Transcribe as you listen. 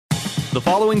The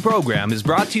following program is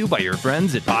brought to you by your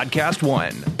friends at Podcast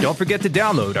One. Don't forget to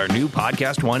download our new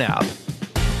Podcast One app.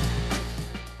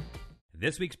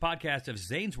 This week's podcast of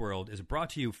Zane's World is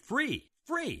brought to you free.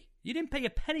 You didn't pay a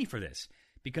penny for this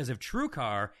because of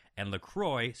TrueCar and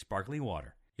LaCroix Sparkling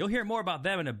Water. You'll hear more about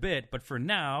them in a bit, but for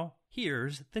now,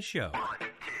 here's the show.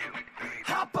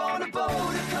 Hop on a boat,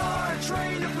 a car, a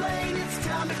train, a plane. It's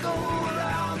time to go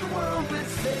around the world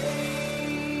with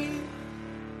Zane.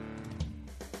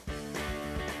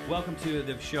 Welcome to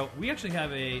the show. We actually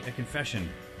have a confession.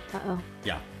 Uh-oh.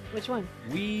 Yeah. Which one?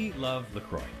 We love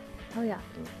LaCroix. Oh, yeah.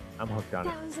 I'm hooked on it.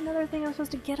 That was another thing I was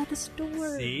supposed to get at the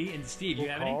store. See? And Steve, you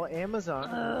have any? Call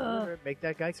Amazon. Make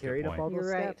that guy carry it up all those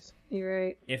You're right. steps. You're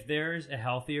right. If there's a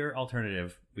healthier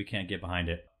alternative, we can't get behind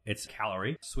it. It's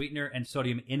calorie, sweetener, and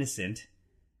sodium innocent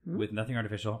with nothing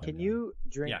artificial. Can you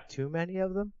drink too many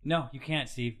of them? No, you can't,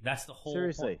 Steve. That's the whole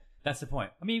Seriously. point. That's the point.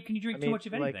 I mean, can you drink too much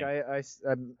of anything? Like I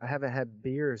haven't had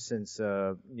beer since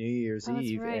New Year's Oh, that's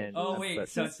Eve. right. And, Oh, wait, but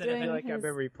so I instead of feel like I've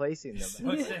been replacing them. So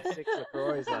I instead- had 6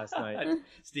 LaCroix last night.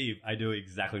 Steve, I do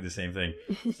exactly the same thing.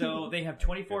 So they have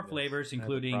 24 flavors,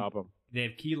 including problem. they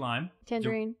have key lime.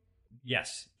 Tangerine.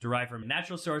 Yes, derived from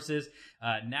natural sources,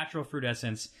 natural fruit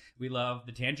essence. We love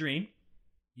the tangerine.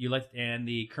 You like and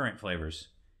the currant flavors,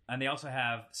 and they also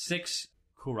have 6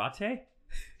 curate.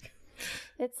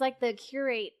 It's like the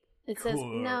curate. It says,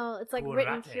 no, it's like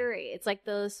written curate. curate. It's like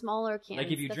the smaller cans.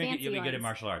 Like if you the drink it, fancy you'll be good at ones.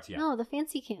 martial arts. Yeah. No, the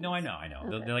fancy cans. No, I know.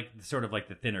 Okay. They're like sort of like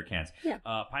the thinner cans. Yeah.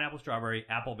 Pineapple, strawberry,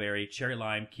 appleberry, cherry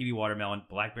lime, kiwi watermelon,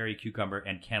 blackberry cucumber,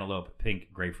 and cantaloupe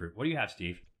pink grapefruit. What do you have,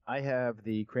 Steve? I have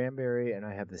the cranberry and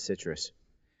I have the citrus.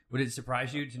 Would it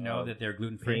surprise you to know that they're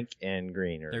gluten free? Pink and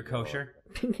green. They're kosher.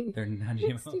 Pink. They're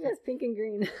non-GMO. Steve has pink and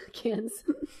green cans.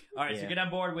 All right, so get on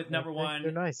board with number one.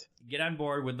 They're nice. Get on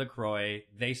board with LaCroix.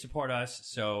 They support us,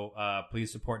 so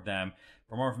please support them.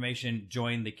 For more information,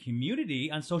 join the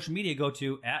community on social media. Go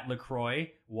to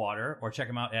 @LaCroix Water or check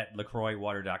them out at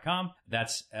LaCroixWater.com.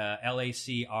 That's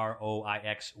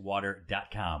LACROIX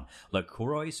Water.com.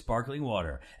 LaCroix Sparkling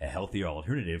Water, a healthier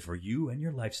alternative for you and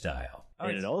your lifestyle.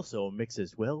 And it also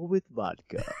mixes well with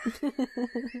vodka.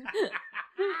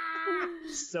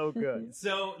 So good.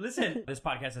 So, listen, this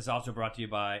podcast is also brought to you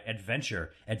by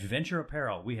Adventure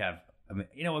Apparel. We have,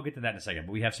 we'll get to that in a second,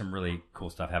 but we have some really cool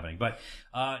stuff happening. But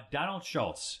Donald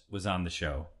Schultz was on the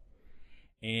show.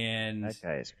 And That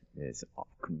guy is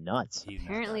nuts. he's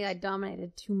Apparently, I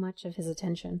dominated too much of his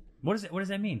attention. What does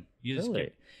that mean?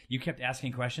 Really? You kept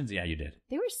asking questions? Yeah, you did.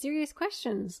 They were serious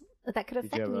questions that could Did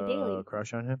affect you me have daily. a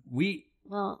crush on him?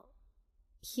 Well,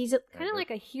 he's kind of like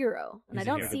a hero, and He's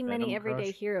I a don't hero. see many Venom everyday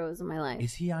crush? heroes in my life.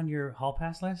 Is he on your hall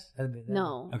pass list?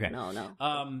 No. Okay.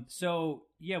 No. So,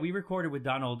 yeah, we recorded with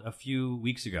Donald a few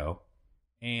weeks ago,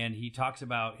 and he talks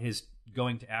about his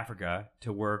going to Africa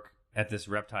to work at this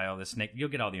reptile, this snake. You'll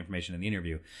get all the information in the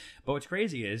interview. But what's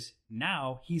crazy is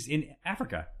now he's in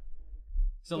Africa.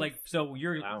 So at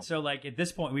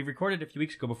this point, we recorded a few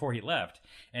weeks ago before he left,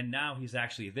 and now he's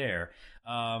actually there.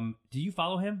 Do you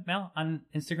follow him, Mel, on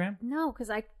Instagram? No, because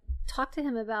I talked to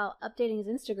him about updating his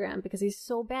Instagram because he's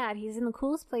so bad. He's in the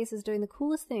coolest places doing the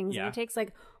coolest things, Yeah. and he takes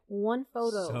like one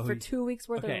photo So for he's- 2 weeks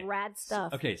worth Okay. of rad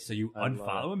stuff. Okay, so you I love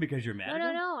unfollow him because you're mad at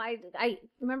him? No. I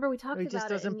remember we talked He about just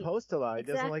doesn't it. post a lot. He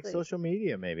doesn't like Exactly. social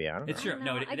media, maybe. I don't know. It's true.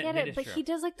 No, I get that it, is but true. he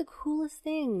does like the coolest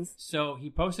things. So he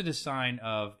posted a sign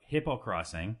of hippo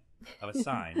crossing, of a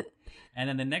sign, and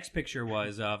then the next picture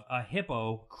was of a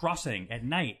hippo crossing at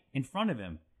night in front of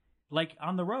him, like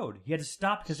on the road. He had to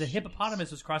stop because a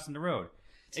hippopotamus was crossing the road.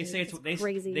 They say it's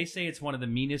crazy. They say it's one of the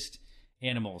meanest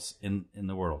animals in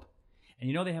the world, and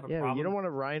they have a Yeah, problem. you don't want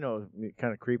a rhino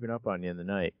kind of creeping up on you in the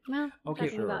night. Well, Okay,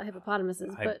 talking about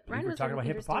hippopotamuses, I but believe we're rhinos talking are about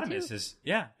interesting, hippopotamuses.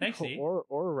 Yeah, thanks, Steve. Or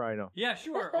a rhino. Yeah,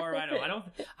 sure. Or rhino.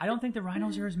 I don't think the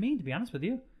rhinos are as mean, to be honest with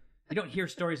you. You don't hear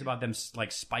stories about them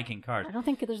like spiking cars. Too. I don't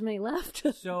think there's many left.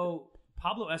 So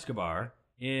Pablo Escobar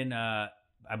in, I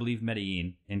believe,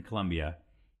 Medellin in Colombia,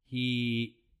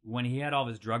 when he had all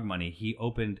this drug money, he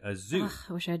opened a zoo. Ugh,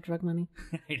 I wish I had drug money.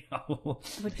 I know.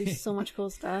 I would do so much cool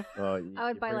stuff. Well, I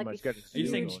would buy like a you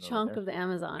saying- huge chunk of the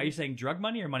Amazon. Are you saying drug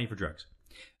money or money for drugs?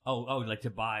 Oh, like to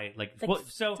buy Like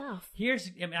so stuff. here's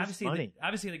obviously money.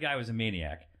 obviously the guy was a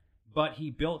maniac, but he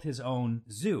built his own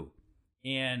zoo,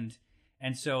 and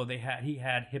so he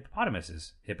had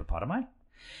hippopotami,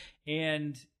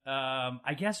 and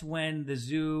I guess when the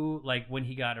zoo, like when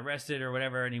he got arrested or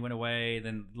whatever, and he went away,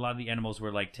 then a lot of the animals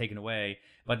were like taken away,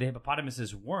 but the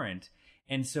hippopotamuses weren't.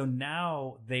 And so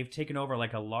now they've taken over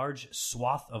like a large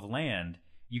swath of land.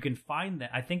 You can find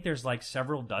that. I think there's like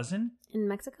several dozen In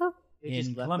Mexico? They just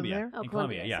in left them Colombia. there? Oh, In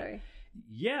Colombia, yeah. sorry.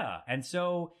 Yeah, and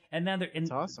then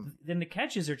That's awesome. Then the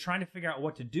catch is they're trying to figure out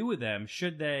what to do with them.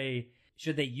 Should they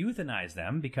euthanize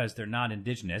them because they're not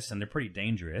indigenous and they're pretty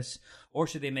dangerous, or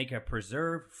should they make a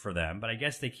preserve for them? But I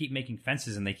guess they keep making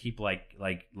fences and they keep like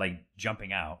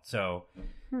jumping out. So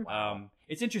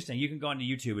it's interesting. You can go onto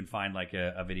YouTube and find like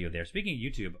a video there. Speaking of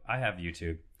YouTube, I have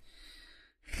YouTube.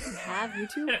 You have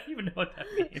YouTube? I don't even know what that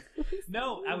means.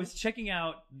 No, I was checking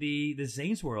out the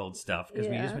Zane's World stuff because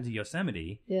we just went to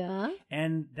Yosemite. Yeah.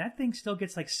 And that thing still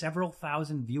gets like several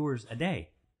thousand viewers a day.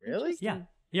 Really?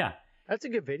 Yeah. That's a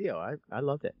good video. I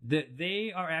loved it.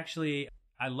 They are actually.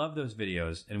 I love those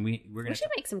videos, and we're gonna. We should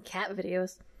make some cat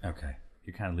videos. Okay,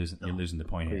 you're kind of losing the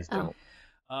point Please here. don't.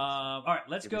 All right,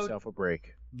 let's Give go. yourself a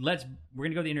break. We're gonna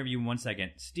go to the interview in 1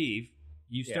 second. Steve,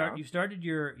 you started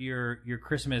your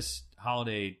Christmas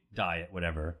holiday diet,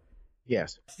 whatever.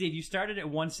 Yes. Steve, you started at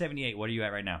 178. What are you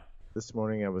at right now? This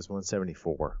morning I was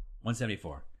 174.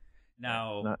 174.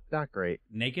 Now, Not great.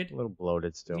 naked? A little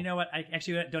bloated still. You know what? I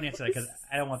actually don't answer that because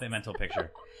I don't want that mental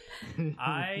picture.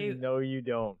 No, you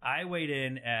don't. I weighed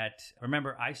in at.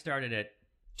 Remember, I started at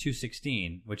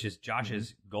 216, which is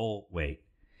Josh's goal weight,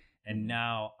 and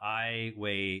now I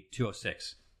weigh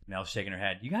 206. Mel's shaking her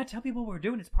head. You gotta tell people what we're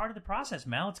doing. It's part of the process,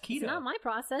 Mel. It's keto. It's not my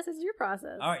process. It's your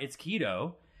process. All right, it's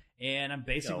keto, and I'm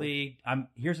basically.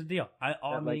 Here's the deal.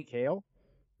 I'm like kale?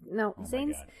 No, Oh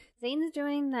my Zane's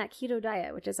doing that keto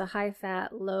diet, which is a high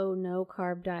fat, low, no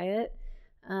carb diet.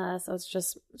 So it's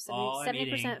just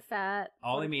 70% fat.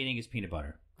 All I'm eating is peanut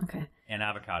butter. Okay. And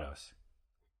avocados,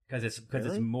 because it's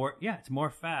more it's more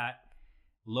fat,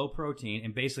 low protein,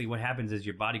 and basically what happens is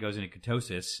your body goes into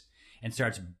ketosis and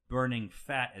starts burning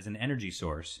fat as an energy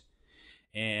source,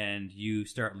 and you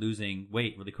start losing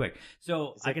weight really quick.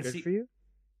 So Is that I can good see. for you?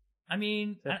 I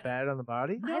mean, Is that bad on the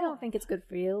body? I don't think it's good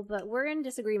for you, but we're in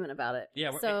disagreement about it.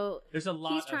 Yeah, so there's a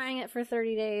lot. He's trying it for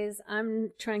 30 days.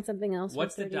 I'm trying something else.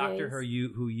 What's for the 30 doctor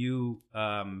days. who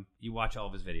you watch all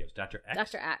of his videos? Dr. X?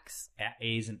 Dr. Axe.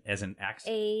 A as in axe?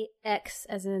 A-X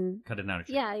as in... Cut it down a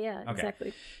tree. Yeah, Okay.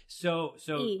 exactly. So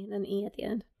then E at the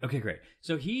end. Okay, great.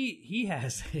 So he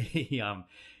has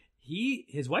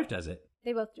his wife does it.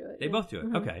 They both do it. They yeah. both do it.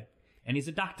 Mhm. Okay. And he's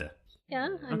a doctor. Yeah,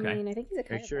 I Okay. mean, I think he's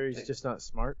a Are you sure he's just not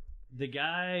smart? The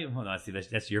guy, hold on, see,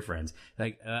 that's your friends.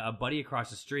 Like a buddy across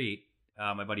the street,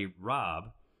 my buddy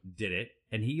Rob did it,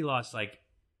 and he lost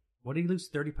what did he lose?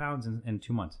 30 pounds in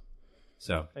 2 months.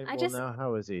 So, Now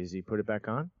how is he? Is he put it back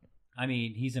on? I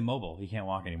mean, he's immobile. He can't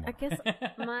walk anymore. I guess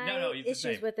my No, he's the issues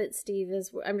same. with it, Steve,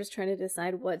 is I'm just trying to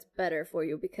decide what's better for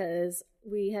you because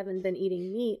we haven't been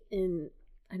eating meat in,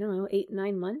 I don't know,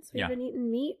 8-9 months. We've Yeah. been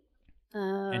eating meat.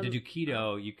 And to do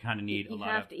keto, you kind of need you a lot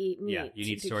have of to eat meat. Yeah, you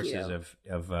need to do sources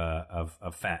keto.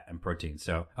 of fat and protein.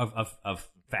 So of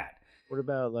fat. What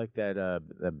about like that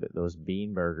those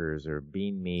bean burgers or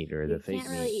bean meat or the fake can't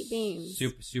really meat? eat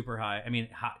beans. Super high. I mean,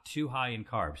 too high in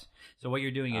carbs. So what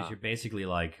you're doing is you're basically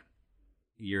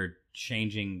you're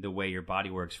changing the way your body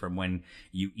works from when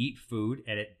you eat food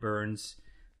and it burns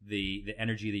the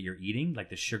energy that you're eating, like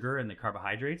the sugar and the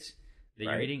carbohydrates that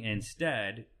you're eating. And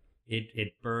instead,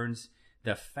 it burns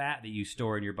the fat that you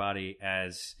store in your body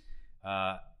as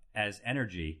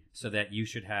energy, so that you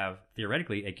should have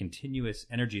theoretically a continuous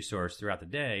energy source throughout the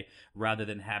day, rather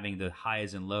than having the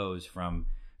highs and lows from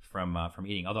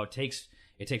eating. Although it takes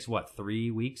what, 3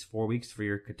 weeks, 4 weeks for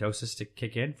your ketosis to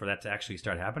kick in, for that to actually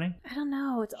start happening. I don't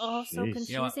know. It's all so Jeez.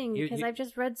 confusing You know what? because I've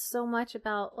just read so much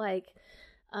about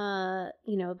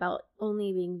about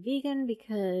only being vegan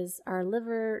because our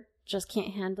liver just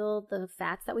can't handle the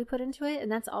fats that we put into it,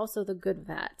 and that's also the good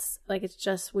fats. Like it's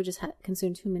just we just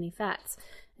consume too many fats,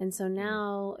 and so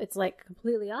now it's like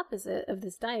completely opposite of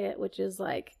this diet, which is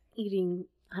like eating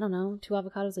 2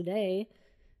 avocados a day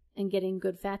and getting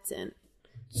good fats in.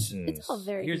 It's all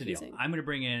very Here's the confusing. deal. I'm going to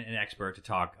bring in an expert to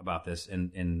talk about this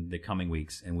in the coming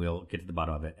weeks, and we'll get to the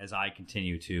bottom of it as I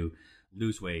continue to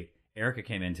lose weight. Erica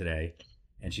came in today,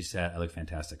 and she said I look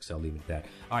fantastic, so I'll leave it at that.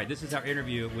 All right, this is our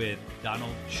interview with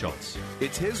Donald Schultz.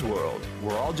 It's his world.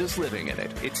 We're all just living in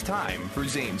it. It's time for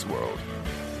Zane's World.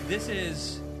 This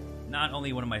is not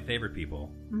only one of my favorite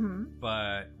people,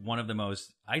 but one of the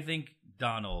most, I think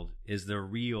Donald is the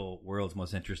real world's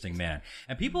most interesting man.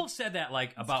 And people have said that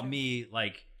about me,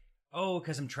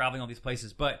 because I'm traveling all these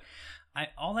places, but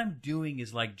all I'm doing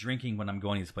is drinking when I'm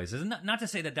going to these places. And not to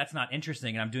say that that's not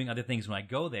interesting, and I'm doing other things when I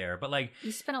go there, but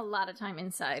you spend a lot of time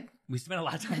inside. we spend a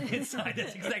lot of time inside.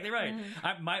 That's exactly right.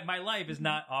 My life is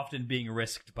not often being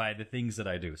risked by the things that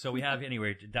I do. So we have,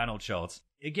 anyway, Donald Schultz.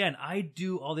 Again, I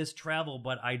do all this travel,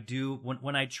 but I do,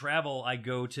 when I travel, I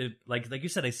go to, like you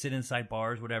said, I sit inside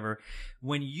bars, whatever.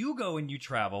 When you go and you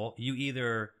travel, you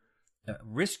either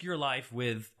risk your life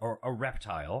with a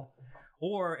reptile,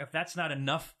 or if that's not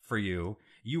enough for you,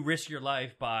 you risk your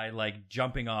life by like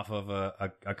jumping off of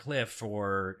a cliff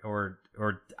or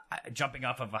jumping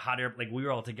off of a hot air, like we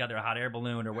were all together, a hot air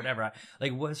balloon or whatever.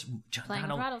 Like what's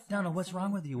Donald, what's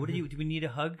wrong with you? What do we need a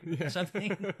hug or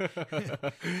something?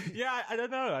 Yeah, I don't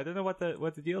know. I don't know what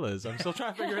the deal is. I'm still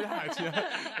trying to figure it out. Yeah.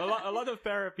 A lot of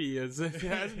therapy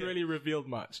hasn't really revealed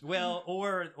much. Well,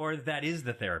 or that is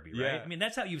the therapy, right? Yeah. I mean,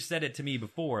 that's how you've said it to me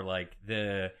before, like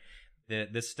the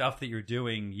stuff that you're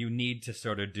doing, you need to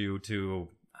sort of do to,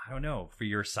 I don't know, for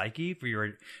your psyche, for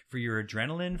your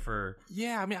adrenaline, for...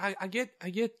 Yeah, I mean, I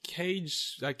get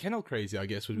cage, kennel crazy, I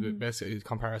guess, would be the best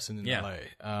comparison in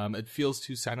LA. It feels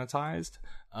too sanitized.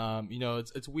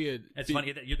 It's weird. It's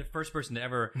funny that you're the first person to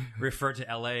ever refer to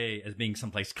LA as being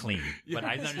someplace clean. But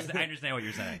I understand what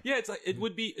you're saying. Yeah, it's like it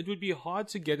would be hard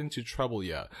to get into trouble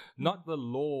here. Not the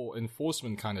law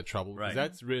enforcement kind of trouble, because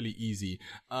that's really easy.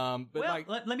 But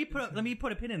let me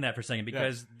put a pin in that for a second,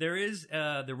 because there is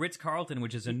the Ritz-Carlton,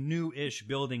 which is a new-ish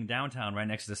building downtown right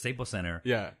next to the Staples Center.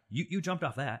 Yeah. You jumped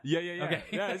off that. Yeah. Okay.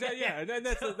 Yeah.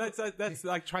 That's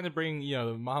like trying to bring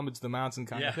Muhammad to the mountain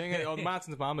kind of thing, or the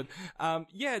mountain to Muhammad.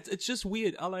 Yeah, it's just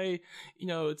weird. LA,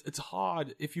 it's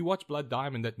hard. If you watch Blood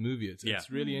Diamond, that movie, it's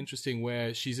really interesting,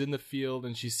 where she's in the field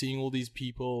and she's seeing all these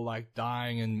people like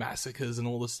dying and massacres and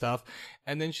all this stuff,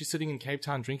 and then she's sitting in Cape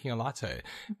Town drinking a latte,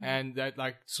 and that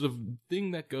like sort of thing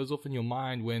that goes off in your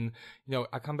mind when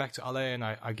I come back to LA and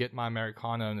I get my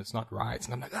Americano and it's not right,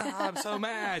 and I'm like, I'm so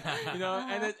mad,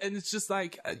 and it's just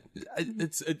like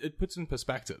it puts in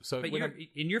perspective. So, but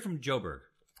you're from Joburg.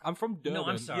 I'm from Durban. No,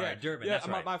 I'm sorry, Durban. Yeah, that's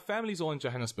right. My family's all in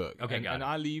Johannesburg. Okay, and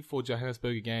I leave for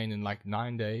Johannesburg again in like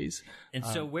 9 days. And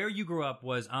so where you grew up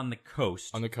was on the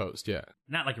coast. On the coast, yeah.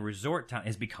 Not like a resort town.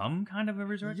 It's become kind of a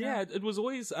resort town? Yeah, it was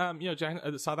always,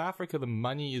 South Africa, the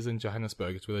money is in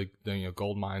Johannesburg. It's where the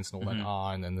gold mines and all that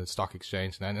are, and then the stock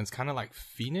exchange and that. And it's kind of like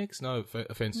Phoenix. No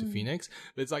offense to Phoenix.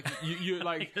 But it's like, you're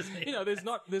like, there's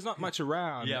not much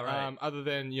around. Yeah, right. Other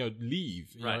than,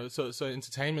 leave. Right. So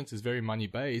entertainment is very money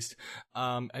based.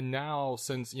 And now,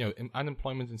 since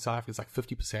unemployment in South Africa is like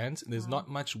 50%, there's not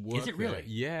much work. Is it really? There.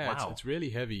 Yeah, wow. it's really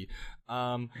heavy.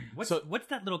 What's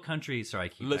that little country? Sorry, I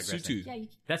keep Lesotho. Yeah,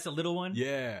 that's a little one.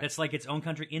 Yeah, that's like its own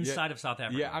country inside of South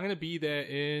Africa. Yeah, I'm gonna be there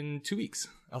in 2 weeks.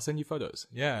 I'll send you photos.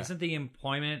 Yeah. Isn't the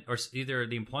employment, or either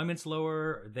the employment's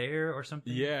lower there or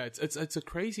something? Yeah, it's a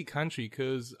crazy country,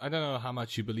 because I don't know how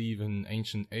much you believe in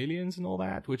ancient aliens and all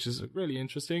that, which is really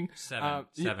interesting. Seven.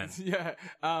 Yeah.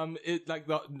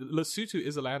 Lesotho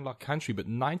is a landlocked country, but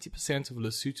 90% of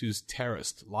Lesotho's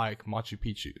terraced, like Machu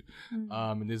Picchu.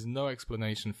 And there's no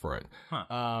explanation for it.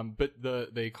 Huh. But the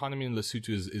economy in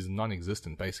Lesotho is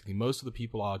non-existent, basically. Most of the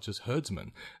people are just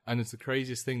herdsmen. And it's the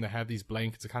craziest thing. They have these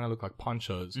blankets that kind of look like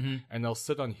ponchos. And they'll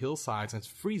sit on hillsides, and it's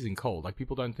freezing cold. Like,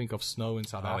 people don't think of snow in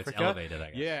South Africa. It's elevated, I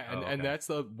guess. Yeah, and that's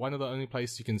one of the only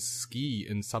places you can ski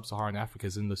in sub-Saharan Africa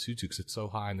is in Lesotho, because it's so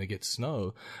high and they get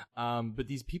snow. But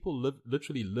these people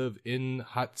literally live in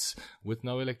huts with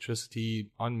no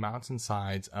electricity on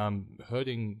mountainsides,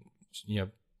 herding,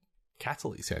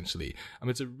 cattle, essentially.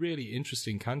 It's a really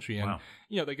interesting country, and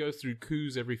they go through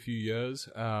coups every few years.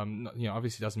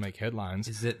 Obviously doesn't make headlines.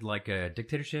 Is it like a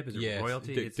dictatorship? Is it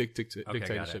royalty?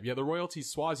 Dictatorship. Yeah, the royalty is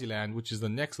Swaziland, which is the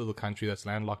next little country that's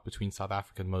landlocked between South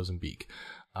Africa and Mozambique.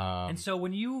 And so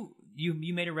when you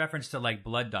made a reference to like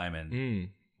Blood Diamond.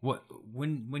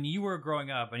 When you were growing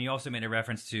up, and you also made a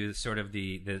reference to sort of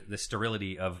the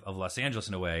sterility of Los Angeles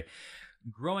in a way.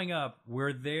 Growing up,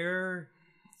 were there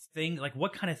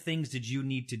what kind of things did you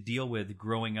need to deal with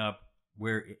growing up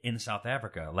where in South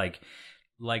Africa? Like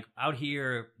out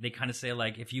here, they kind of say,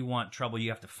 like, if you want trouble,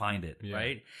 you have to find it,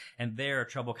 right? And there,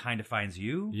 trouble kind of finds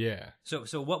you. Yeah.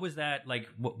 So what was that like?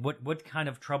 What kind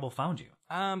of trouble found you?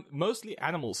 Mostly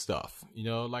animal stuff.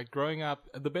 Like growing up,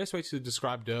 the best way to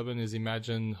describe Durban is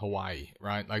imagine Hawaii,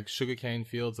 right? Like sugarcane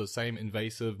fields, the same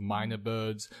invasive minor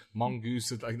birds,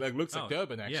 mongoose. It like looks like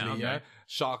Durban, actually. Yeah.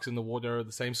 Sharks in the water,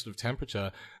 the same sort of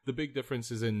temperature. The big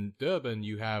difference is in Durban,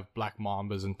 you have black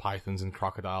mambas and pythons and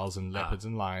crocodiles and leopards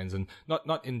and lions, and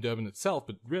not in Durban itself,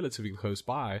 but relatively close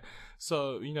by.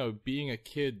 So, being a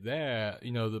kid there,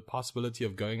 the possibility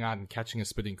of going out and catching a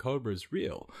spitting cobra is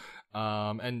real.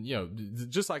 And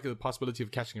just like the possibility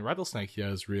of catching a rattlesnake here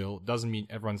is real, doesn't mean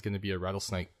everyone's going to be a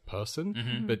rattlesnake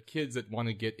person. But kids that want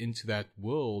to get into that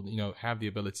world, have the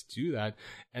ability to do that.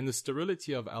 And the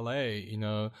sterility of LA,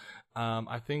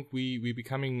 I think we're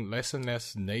becoming less and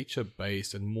less nature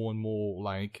based and more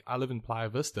like, I live in Playa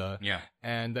Vista. Yeah.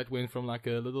 And that went from like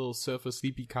a little surfer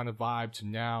sleepy kind of vibe to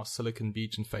now Silicon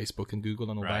Beach and Facebook and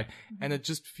Google and all that. And it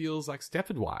just feels like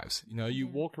Stepford Wives. You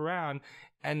walk around,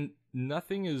 and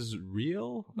nothing is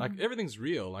real. Like everything's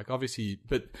real, like obviously,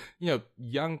 but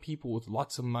young people with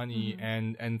lots of money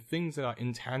and things that are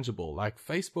intangible, like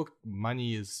Facebook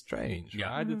money is strange,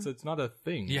 right? It's not a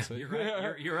thing. Yeah, So, you're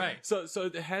right. You're right. So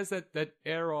it has that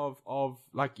air of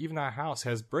like, even our house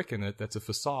has brick in it that's a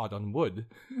facade on wood.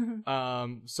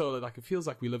 So like it feels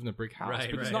like we live in a brick house,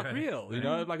 but it's not real.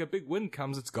 Like a big wind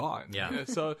comes, it's gone. Yeah.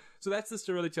 So that's the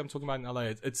sterility I'm talking about in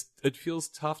LA. It feels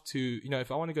tough to,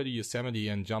 if I want to go to Yosemite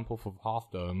and jump off of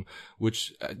Half Dome,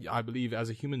 which I believe as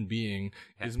a human being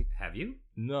is. Have you?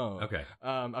 No. Okay.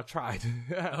 I've tried.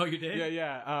 Oh, you did?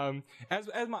 Yeah.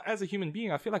 As a human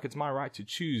being, I feel like it's my right to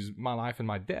choose my life and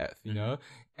my death,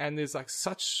 and there's like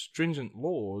such stringent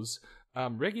laws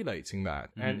regulating that.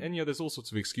 And there's all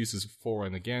sorts of excuses for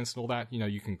and against and all that.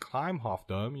 You can climb Half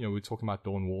Dome. We're talking about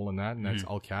Dawn Wall and that, and that's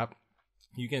El Cap.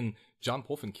 You can jump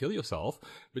off and kill yourself,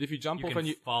 but if you jump off and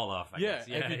you fall off, I guess.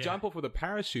 if you jump off with a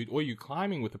parachute or you're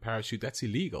climbing with a parachute, that's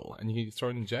illegal and you get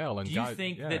thrown in jail. And do you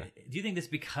think this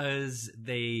because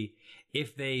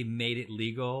if they made it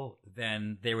legal,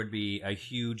 then there would be a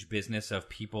huge business of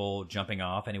people jumping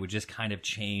off, and it would just kind of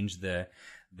change the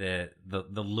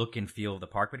look and feel of the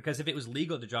park? Because if it was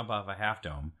legal to jump off a Half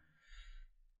Dome,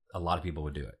 a lot of people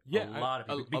would do it. Yeah, a lot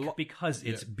of people, because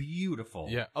it's beautiful.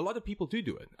 Yeah, a lot of people do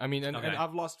it. I mean, and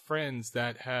I've lost friends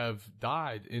that have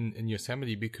died in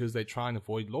Yosemite because they try and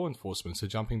avoid law enforcement. So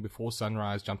jumping before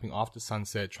sunrise, jumping after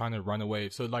sunset, trying to run away.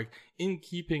 So like in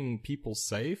keeping people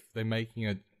safe, they're making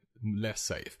it less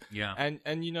safe. Yeah. And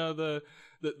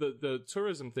the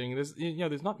tourism thing,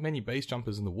 there's not many base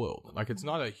jumpers in the world. Like it's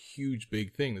not a huge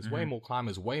big thing. There's way more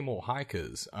climbers, way more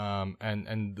hikers,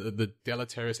 and the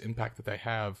deleterious impact that they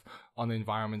have on the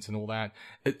environment and all that.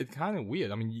 It's kind of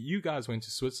weird. I mean, you guys went to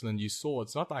Switzerland. You saw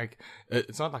it's not like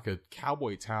a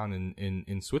cowboy town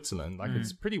in Switzerland. Like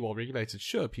it's pretty well regulated.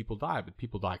 Sure, people die, but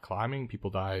people die climbing. People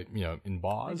die, in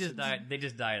bars. They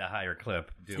just die at a higher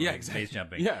clip doing base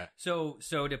jumping. Yeah. So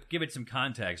to give it some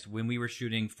context, when we were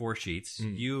shooting 4 Sheets,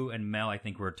 you and Mel, I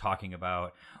think, were talking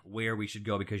about where we should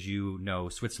go because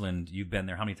Switzerland. You've been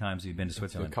there. How many times have you been to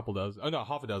Switzerland? A couple dozen. Oh no,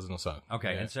 half a dozen or so.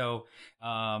 Okay, yeah. And so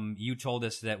you told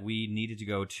us that we needed to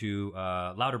go to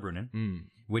Lauterbrunnen,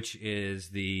 which is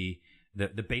the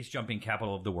base jumping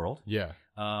capital of the world. Yeah.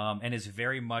 And is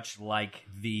very much like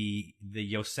the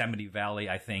Yosemite Valley,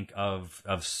 I think, of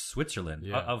Switzerland,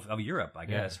 of Europe, I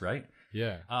guess, right?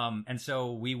 Yeah. And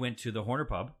so we went to the Horner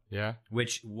Pub. Yeah.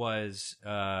 Which was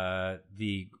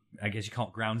I guess you call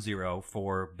it ground zero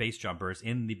for base jumpers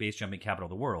in the base jumping capital of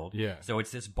the world. Yeah. So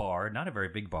it's this bar, not a very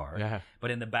big bar. Yeah. But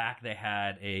in the back they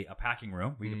had a packing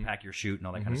room where you could pack your chute and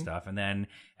all that kind of stuff. And then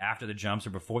after the jumps or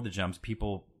before the jumps,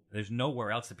 there's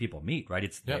nowhere else that people meet, right?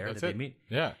 It's there that they meet.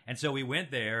 Yeah. And so we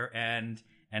went there and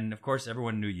of course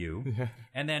everyone knew you. Yeah.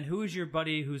 And then who is your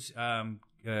buddy whose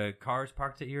cars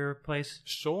parked at your place?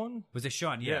 Sean? Was it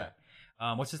Sean? Yeah.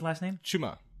 What's his last name?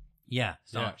 Chuma. Yeah,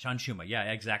 Sean Schuma. Yeah,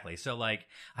 exactly. So, like,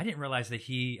 I didn't realize that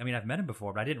I've met him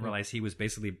before, but I didn't realize he was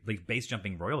basically like base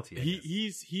jumping royalty.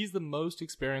 He's the most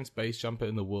experienced base jumper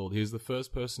in the world. He was the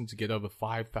first person to get over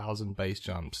 5,000 base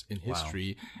jumps in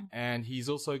history, and he's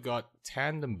also got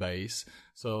tandem base.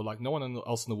 So, like, no one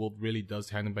else in the world really does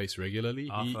tandem base regularly.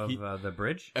 Off of the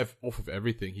bridge? Off of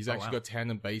everything. He's actually got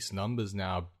tandem base numbers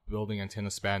now, building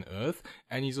antenna span Earth,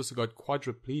 and he's also got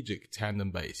quadriplegic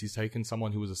tandem base. He's taken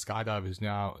someone who was a skydiver who's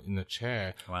now in a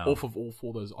chair off of all 4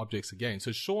 of those objects again.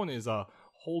 So Sean is a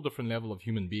whole different level of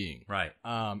human being. Right.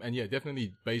 And yeah,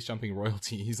 definitely base jumping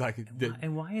royalty. He's like...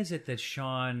 And why is it that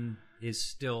Sean is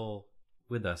still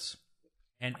with us?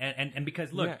 And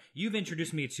because look, you've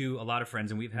introduced me to a lot of friends,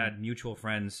 and we've had mutual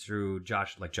friends through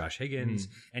Josh Higgins,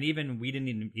 and even we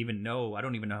didn't even know. I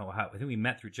don't even know how. I think we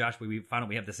met through Josh, but we found out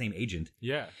we have the same agent.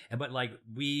 Yeah. But like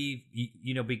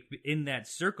in that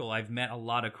circle, I've met a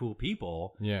lot of cool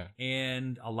people. Yeah.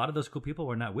 And a lot of those cool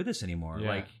people are not with us anymore.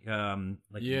 Yeah.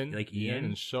 Like Ian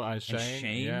and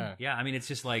Shane. Yeah. Yeah. I mean, it's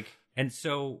just like, and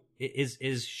so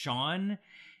is Sean?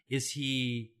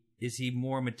 Is he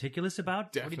more meticulous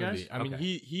about what he does? I mean,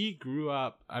 he grew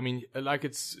up,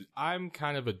 I'm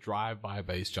kind of a drive-by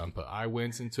base jumper. I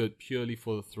went into it purely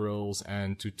for the thrills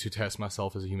and to test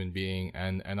myself as a human being.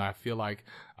 And I feel like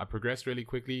I progressed really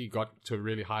quickly, got to a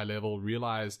really high level,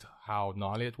 realized how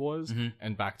gnarly it was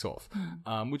and backed off,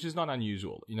 which is not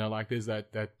unusual. You know, like there's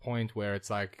that point where it's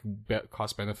like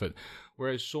cost benefit.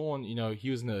 Whereas Sean, you know,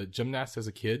 he was in a gymnast as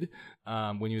a kid.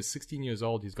 When he was 16 years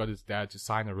old, he's got his dad to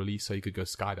sign a release so he could go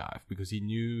skydive because he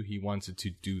knew he wanted to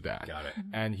do that. Got it.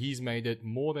 And he's made it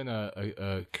more than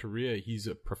a career. He's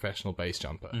a professional base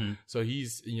jumper. So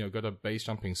he's, you know, got a base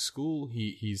jumping school.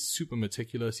 He's super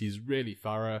meticulous. He's really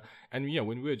thorough. And, you know,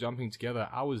 when we were jumping together,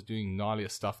 I was doing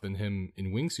gnarlier stuff than him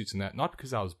in wingsuits and that. Not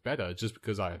because I was better, just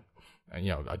because I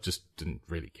just didn't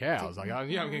really care. I was like, I'm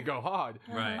going to go hard.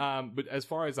 Right. But as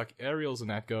far as like aerials and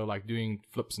that go, like doing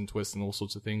flips and twists and all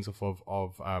sorts of things of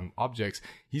objects,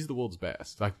 he's the world's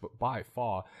best, like by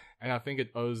far. And I think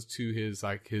it owes to his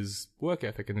work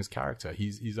ethic and his character.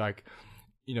 He's like,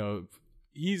 you know,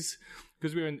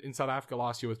 because we were in South Africa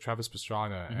last year with Travis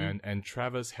Pastrana, and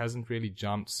Travis hasn't really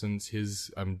jumped since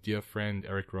his dear friend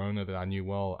Eric Rona that I knew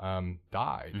well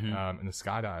died in a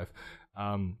skydive.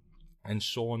 And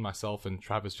Sean, myself, and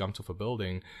Travis jumped off a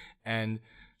building. And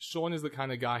Sean is the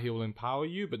kind of guy, he will empower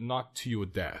you, but not to your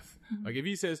death. Like, if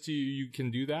he says to you, you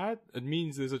can do that, it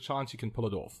means there's a chance you can pull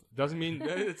it off. Doesn't mean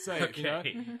that it's safe, you know?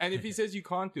 And if he says you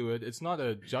can't do it, it's not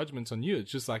a judgment on you.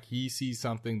 It's just like he sees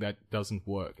something that doesn't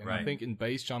work. And I think in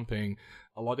base jumping,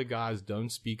 a lot of guys don't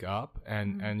speak up.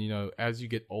 And you know, as you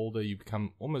get older, you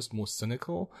become almost more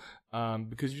cynical.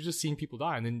 Because you've just seen people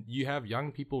die, and then you have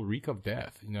young people reek of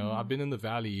death. You know, I've been in the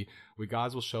valley where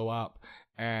guys will show up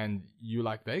and you're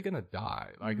like, they're gonna die.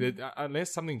 Like,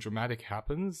 unless something dramatic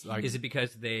happens. Like, is it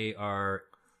because they're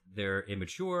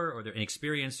immature, or they're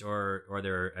inexperienced, or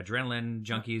they're adrenaline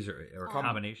junkies, or a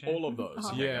combination? All of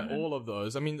those. All of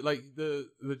those. I mean, like the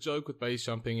joke with base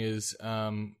jumping is,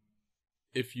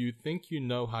 if you think you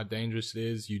know how dangerous it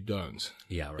is, you don't.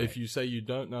 Yeah, right. If you say you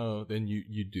don't know, then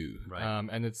you do. Right.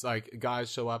 And it's like guys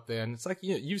show up there, and it's like,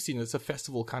 you know, you've seen it, it's a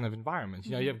festival kind of environment.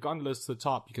 You know, you have gondolas to the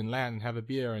top, you can land and have a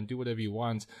beer and do whatever you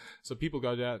want. So people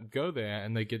go there,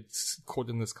 and they get caught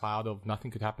in this cloud of nothing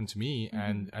could happen to me,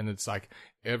 and it's like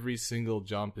every single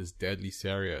jump is deadly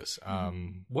serious.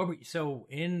 So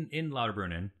in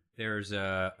Lauterbrunnen, there's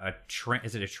a train.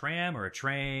 Is it a tram or a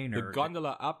train? The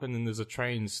gondola up, and then there's a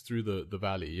trains through the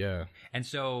valley. Yeah. And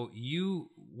so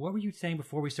what were you saying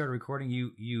before we started recording?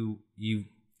 You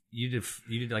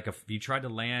tried to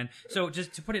land. So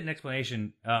just to put it in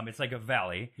explanation, it's like a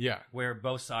valley. Yeah. Where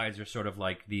both sides are sort of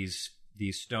like these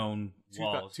stone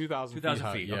walls. 2,000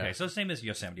 feet. Yeah. Okay, so same as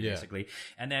Yosemite, basically.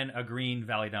 And then a green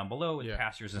valley down below with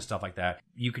pastures and stuff like that.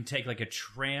 You can take like a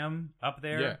tram up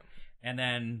there. Yeah. And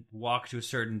then walk to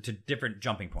different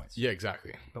jumping points. Yeah,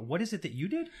 exactly. But what is it that you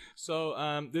did? So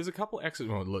there's a couple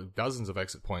dozens of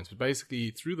exit points, but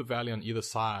basically through the valley on either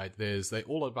side, they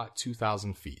all about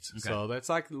 2,000 feet. Okay. So that's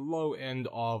like the low end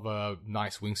of a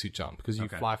nice wingsuit jump because you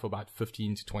fly for about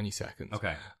 15 to 20 seconds.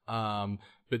 Okay.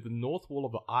 But the north wall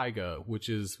of the Eiger, which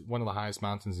is one of the highest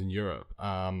mountains in Europe,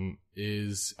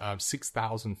 is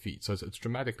 6,000 feet. So it's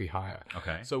dramatically higher.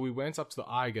 Okay. So we went up to the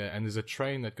Eiger, and there's a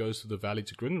train that goes through the valley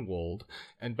to Grindelwald.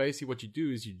 And basically what you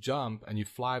do is you jump and you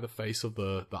fly the face of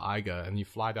the Eiger, and you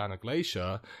fly down a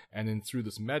glacier and then through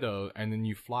this meadow, and then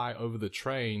you fly over the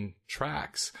train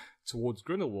tracks towards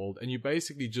Grindelwald, and you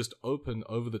basically just open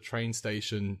over the train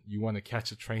station you want to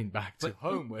catch a train back to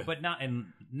home with. But not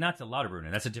to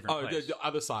Lauterbrunnen. That's a different place. The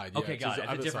other side. Yeah. Okay, got it.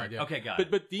 It's different. Okay, got it.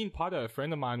 But Dean Potter, a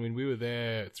friend of mine, when we were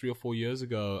there 3 or 4 years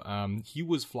ago, he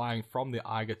was flying from the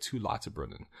Eiger to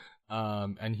Lauterbrunnen.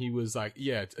 And he was like,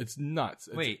 yeah, it's nuts.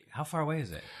 Wait, how far away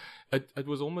is it? It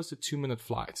was almost a 2-minute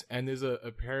flight, and there's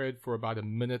a period for about a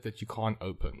minute that you can't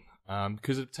open.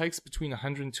 Because it takes between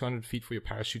 100 and 200 feet for your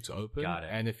parachute to open. Got it.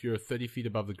 And if you're 30 feet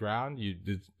above the ground,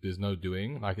 there's no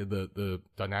doing. Like the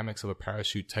dynamics of a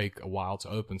parachute take a while to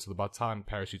open. So by the time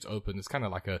parachutes open, it's kind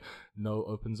of like a no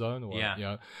open zone. Or, you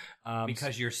know,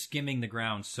 because you're skimming the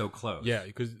ground so close. Yeah,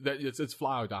 because it's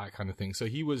fly or die kind of thing. So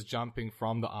he was jumping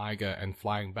from the Eiger and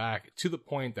flying back to the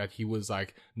point that he was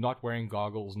like not wearing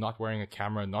goggles, not wearing a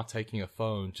camera, not taking a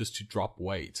phone, just to drop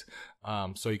weight.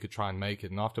 So he could try and make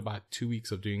it. And after about 2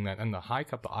 weeks of doing that, and the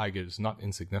hike up the Eiger is not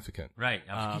insignificant. Right.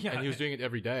 And he was doing it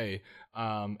every day,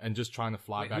 and just trying to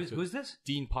fly back. Who's this?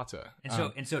 Dean Potter.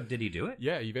 And so did he do it?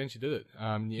 Yeah, he eventually did it.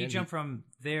 He jumped from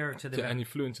there to the valley. And he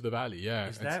flew into the valley, yeah.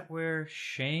 Is that where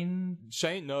Shane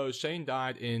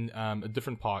died in a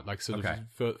different part, like sort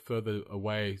of further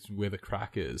away where the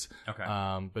crack is. Okay.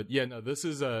 But yeah, no, this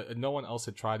is no one else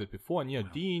had tried it before. And yeah,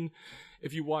 Dean,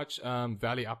 if you watch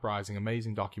Valley Uprising,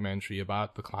 amazing documentary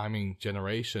about the climbing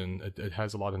generation, it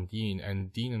has a lot on Dean.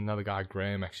 And Dean and another guy,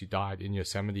 Graham, actually died in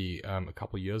Yosemite a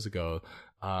couple of years ago,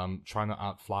 trying to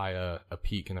outfly a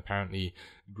peak. And apparently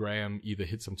Graham either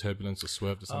hit some turbulence or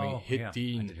swerved or something, hit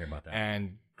Dean. I did hear about that.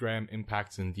 And Graham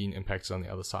impacts and Dean impacts on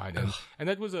the other side. And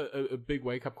that was a big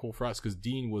wake-up call for us because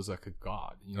Dean was like a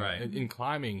god. You know? Right. In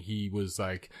climbing, he was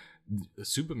like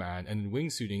Superman, and in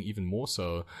wingsuiting even more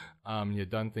so. He had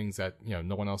done things that, you know,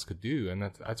 no one else could do, and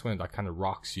that's when it like kind of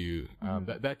rocks you.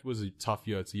 That was a tough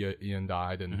year. It's the year Ian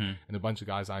died, and a bunch of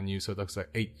guys I knew. So that's like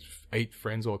eight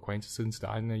friends or acquaintances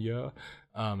died in a year.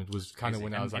 It was kind of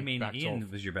when I was like, Ian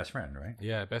was your best friend, right?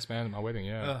 Yeah, best man at my wedding.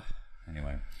 Yeah. Ugh.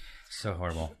 Anyway, so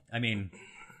horrible. I mean,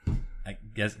 I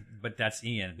guess, but that's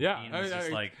Ian. Yeah, Ian was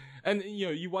just like, and you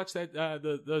know, you watch that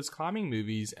those climbing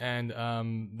movies, and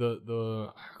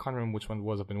the I can't remember which one it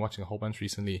was. I've been watching a whole bunch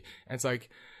recently, and it's like,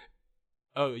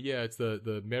 oh yeah, it's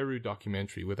the Meru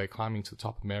documentary where they're climbing to the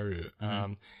top of Meru,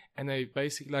 and they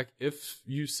basically like, if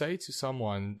you say to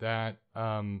someone that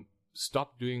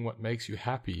stop doing what makes you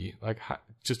happy, like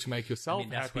just to make yourself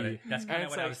happy. That's kind of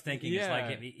what I was thinking. Yeah. It's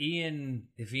like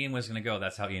if Ian was going to go,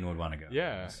 that's how Ian would want to go.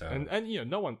 Yeah. So. And you know,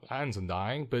 no one plans on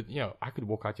dying, but you know, I could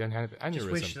walk out here and have an I just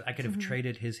aneurysm. wish that I could have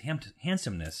traded his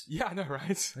handsomeness. Yeah, I know,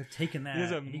 right? I've taken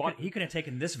that. He could have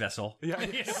taken this vessel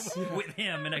with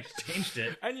him and exchanged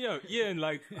it. And you know, Ian,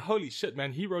 like, holy shit,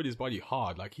 man, he rode his body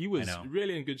hard. Like, he was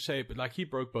really in good shape, but like, he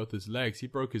broke both his legs, he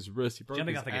broke his wrist, he broke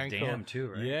Jumping his off like ankle. a dam too,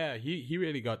 right? Yeah, he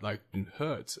really got like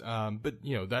hurt. But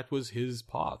you know, that was his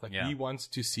path. Like, he wants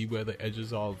to see where the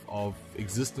edges of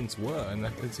existence were, and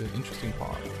that's an interesting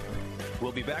part.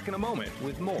 We'll be back in a moment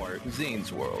with more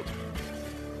Zane's World.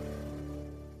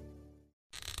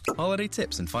 Holiday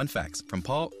tips and fun facts from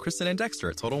Paul, Kristen, and Dexter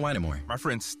at Total Wine & More. My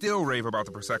friends still rave about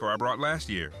the Prosecco I brought last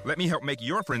year. Let me help make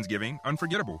your Friendsgiving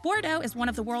unforgettable. Bordeaux is one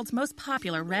of the world's most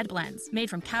popular red blends, made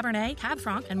from Cabernet, Cab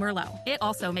Franc, and Merlot. It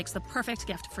also makes the perfect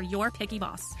gift for your picky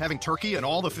boss. Having turkey and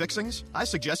all the fixings? I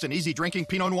suggest an easy-drinking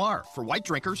Pinot Noir. For white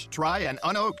drinkers, try an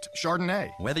unoaked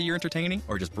Chardonnay. Whether you're entertaining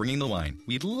or just bringing the wine,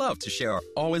 we'd love to share our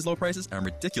always low prices and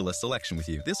ridiculous selection with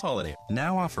you this holiday.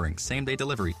 Now offering same-day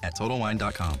delivery at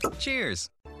TotalWine.com. Cheers!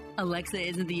 Alexa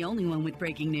isn't the only one with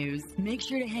breaking news. Make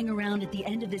sure to hang around at the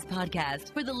end of this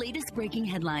podcast for the latest breaking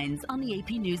headlines on the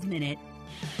AP News Minute.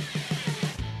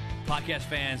 Podcast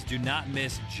fans, do not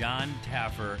miss John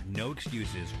Taffer, No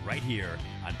Excuses, right here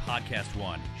on Podcast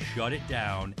One. Shut it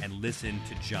down and listen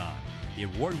to John, the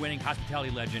award-winning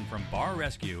hospitality legend from Bar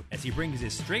Rescue, as he brings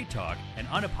his straight talk and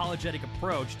unapologetic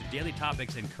approach to daily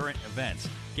topics and current events.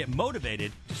 Get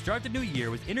motivated to start the new year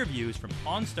with interviews from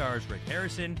Pawn Stars Rick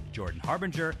Harrison, Jordan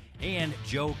Harbinger, and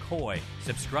Joe Coy.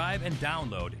 Subscribe and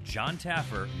download John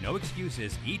Taffer, No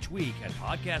Excuses, each week at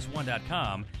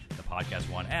PodcastOne.com, the Podcast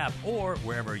One app, or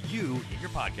wherever you get your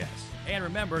podcasts. And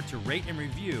remember to rate and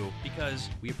review, because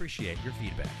we appreciate your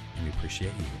feedback, and we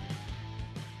appreciate you.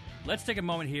 Let's take a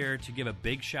moment here to give a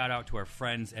big shout out to our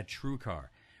friends at TrueCar.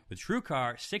 With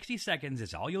TrueCar, 60 seconds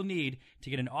is all you'll need to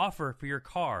get an offer for your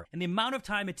car. And the amount of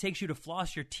time it takes you to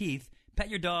floss your teeth, pet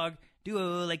your dog,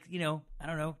 do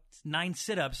 9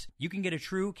 sit-ups, you can get a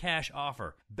true cash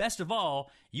offer. Best of all,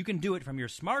 you can do it from your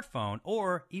smartphone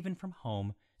or even from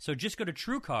home. So just go to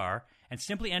TrueCar and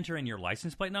simply enter in your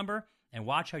license plate number and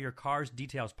watch how your car's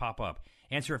details pop up.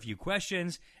 Answer a few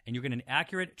questions, and you'll get an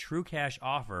accurate true cash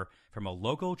offer from a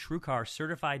local TrueCar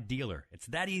certified dealer. It's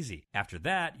that easy. After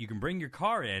that, you can bring your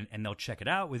car in, and they'll check it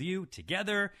out with you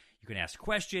together. You can ask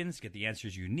questions, get the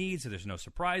answers you need so there's no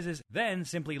surprises. Then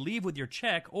simply leave with your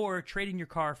check or trade in your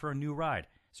car for a new ride.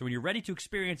 So when you're ready to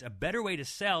experience a better way to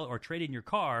sell or trade in your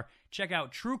car, check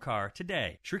out TrueCar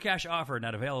today. True cash offer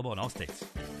not available in all states.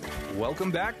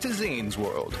 Welcome back to Zane's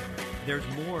World. There's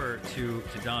more to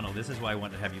Donald. This is why I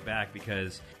wanted to have you back,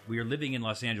 because we are living in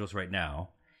Los Angeles right now,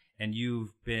 and you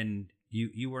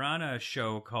were on a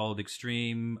show called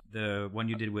Extreme, the one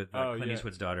you did with Clint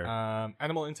Eastwood's daughter,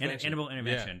 Animal Intervention. Animal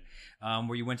Intervention,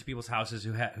 where you went to people's houses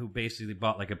who basically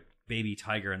bought like a baby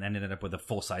tiger and ended up with a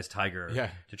full-size tiger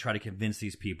to try to convince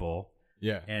these people.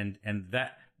 Yeah, and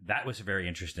that was very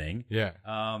interesting. Yeah.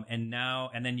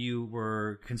 And then you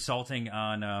were consulting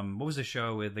on, what was the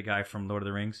show with the guy from Lord of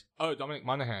the Rings? Oh, Dominic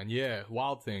Monaghan. Yeah.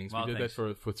 Wild Things. We did that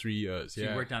for 3 years. So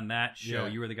you worked on that show.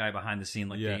 You were the guy behind the scene,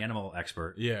 like the animal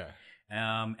expert. Yeah.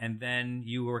 And then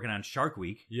you were working on Shark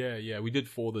Week. Yeah. We did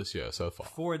 4 this year so far.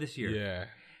 4 this year. Yeah.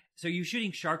 So you're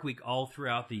shooting Shark Week all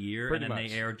throughout the year, Pretty and then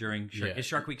much. they air during Shark. Is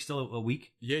Shark Week still a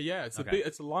week? Yeah. It's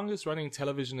it's the longest running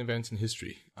television event in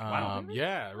history. Wow.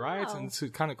 Yeah, right. Wow. And it's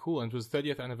kind of cool. And it was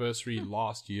 30th anniversary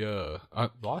last year.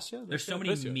 Last year? There's so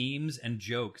many memes and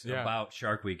jokes about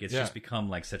Shark Week. It's just become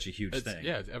like such a huge thing.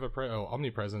 Yeah, it's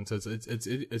omnipresent.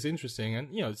 It's interesting,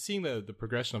 and seeing the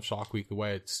progression of Shark Week, the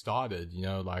way it started,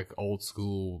 like old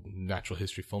school natural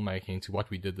history filmmaking, to what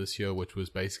we did this year, which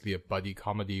was basically a buddy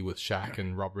comedy with Shaq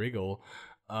and Rob Riggle.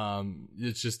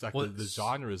 It's just like the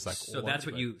genre is like. So all that's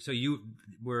over what it. you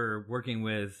were working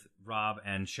with Rob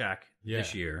and Shaq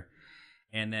this year.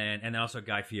 And then also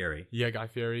Guy Fieri. Yeah, Guy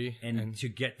Fieri. And to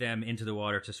get them into the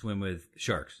water to swim with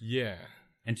sharks. Yeah.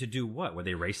 And to do what? Were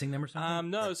they racing them or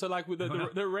something? No. So like with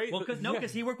the race. Well,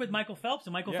 because he worked with Michael Phelps,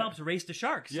 and Michael Phelps raced a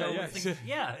shark. So it's like,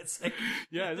 it's like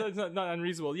it's not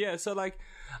unreasonable. Yeah. So like,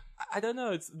 I don't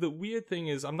know. It's the weird thing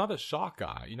is I'm not a shark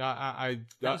guy. You know,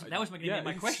 that was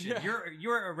my question. Yeah.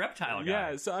 You're a reptile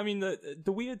guy. Yeah. So I mean,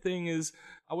 the weird thing is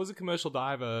I was a commercial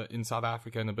diver in South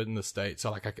Africa and a bit in the States.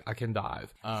 So like I can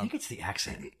dive. I think it's the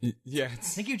accent. Yeah. I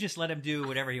think you just let him do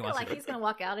whatever he wants. I feel like he's gonna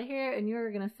walk out of here, and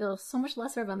you're gonna feel so much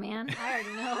lesser of a man. I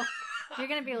already know. You're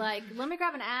gonna be like, let me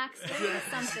grab an axe or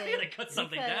something. You're gonna cut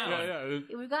something down.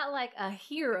 Yeah. We've got like a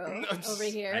hero over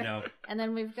here. I know. And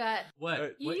then we've got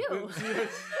what? You.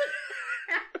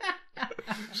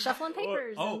 Shuffling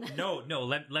papers. No.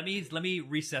 Let me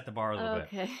reset the bar a little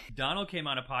bit. Donald came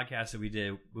on a podcast that we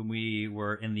did when we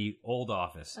were in the old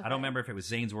office. I don't remember if it was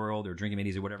Zane's World or Drinking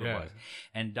Middies or whatever it was.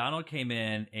 And Donald came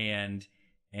in and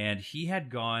he had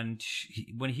gone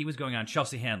when he was going on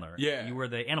Chelsea Handler. Yeah. You were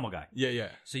the animal guy. Yeah.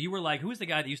 So you were like, who was the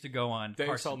guy that used to go on Dave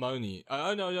Carson? Salmoni.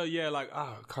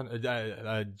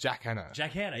 Jack Hanna.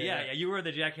 Jack Hanna. Yeah. You were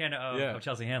the Jack Hanna of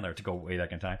Chelsea Handler, to go way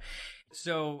back in time.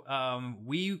 So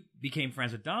we became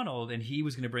friends with Donald, and he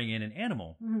was going to bring in an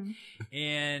animal. Mm-hmm.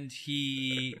 And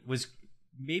he was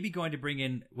maybe going to bring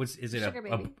in,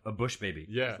 a bush baby?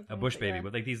 Yeah. A bush baby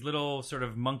with like these little sort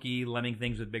of monkey lemming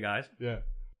things with big eyes. Yeah.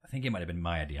 I think it might have been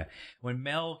my idea. When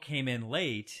Mel came in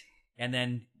late, and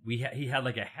then he had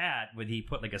like a hat where he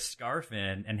put like a scarf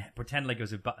in and pretend like it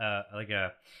was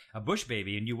a bush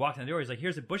baby, and you walked in the door. He's like,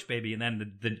 "Here's a bush baby," and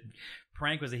then the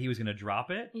prank was that he was going to drop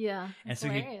it. Yeah, and so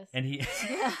hilarious.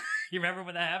 Yeah. You remember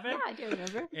when that happened? Yeah, I do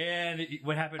remember. And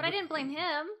what happened? But I didn't blame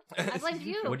him. I blamed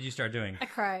you. What did you start doing? I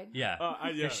cried. Yeah.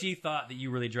 Because she thought that you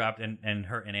really dropped and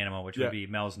hurt an animal, which would be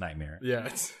Mel's nightmare. Yeah.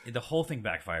 The whole thing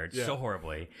backfired so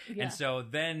horribly. Yeah. And so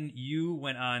then you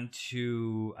went on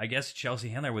to, I guess, Chelsea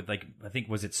Handler with like, I think,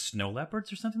 was it snow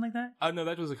leopards or something like that? Oh, no,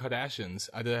 that was the Kardashians.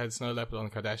 I had snow leopard on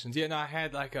the Kardashians. Yeah, no, I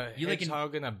had like a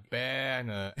hedgehog and a bear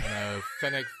and a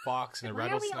fennec fox and a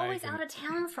rattlesnake. Why are we always out of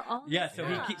town for all this?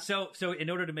 Yeah, so in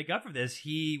order to make up for this,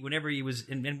 whenever he was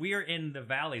and we are in the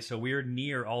valley, so we're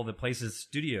near all the places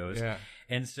studios,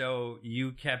 and so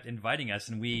you kept inviting us,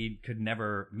 and we could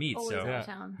never meet. Always so out of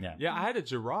town. Yeah, I had a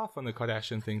giraffe on the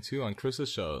Kardashian thing too on Chris's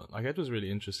show. Like that was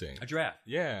really interesting. A giraffe.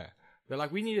 Yeah. They're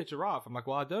like, we need a giraffe. I'm like,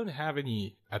 well, I don't have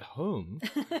any at home,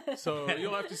 so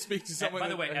you'll have to speak to someone. By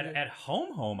the way, at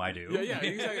home, I do. Yeah,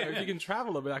 exactly. If you can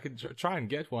travel a bit, I can try and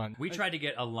get one. We tried to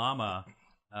get a llama.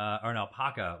 Or an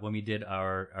alpaca when we did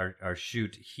our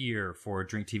shoot here for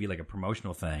Drink TV, like a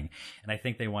promotional thing, and I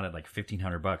think they wanted like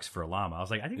 $1,500 for a llama. I was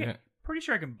like, I'm pretty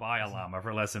sure I can buy a llama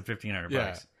for less than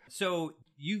 $1,500. So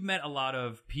you've met a lot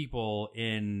of people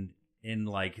in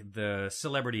like the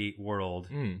celebrity world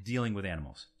dealing with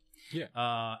animals.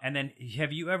 Yeah. And then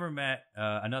have you ever met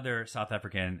another South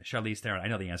African, Charlize Theron? I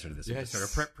know the answer to this. I'm just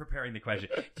sort of preparing the question.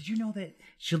 Did you know that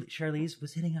Charlize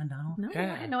was hitting on Donald? No,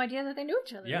 I had no idea that they knew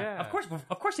each other. Yeah. Of course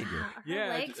they do. Are her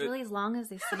legs really as long as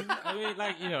they seem? I mean,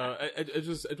 like, you know,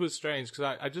 it was strange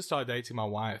because I just started dating my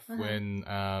wife when,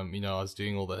 you know, I was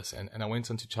doing all this. And I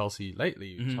went on to Chelsea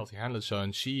lately, Chelsea Handler's show,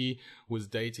 and she was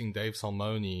dating Dave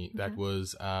Salmoni, that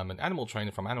was an animal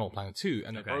trainer from Animal Planet 2.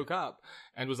 And they broke up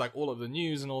and was like all of the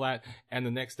news and all that. And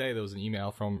the next day there was an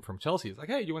email from Chelsea. It's like,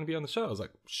 hey, do you want to be on the show? I was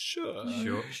like, sure.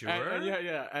 And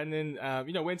yeah. And then,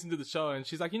 you know, went into the show and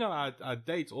she's like, you know, I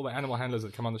date all the animal handlers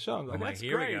that come on the show. I'm like, that's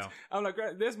great. I'm like,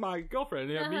 great. There's my girlfriend.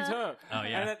 Yeah, meet her. Oh,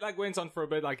 yeah. And it like went on for a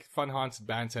bit, like fun-hearted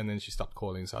banter, and then she stopped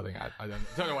calling. So I think I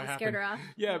don't know what happened. Scared her off.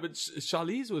 Yeah, but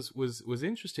Charlize was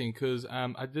interesting because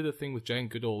I did a thing with Jane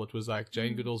Goodall. It was like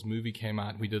Jane Goodall's movie came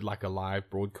out. We did like a live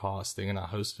broadcast thing, and I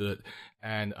hosted it.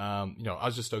 And you know, I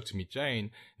was just stoked to meet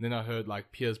Jane. And then I heard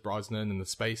like Pierce Brosnan and the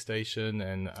space station,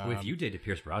 and if you dated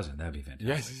Pierce Brosnan, that'd be fantastic.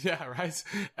 Yes, yeah, right.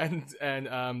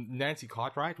 And Nancy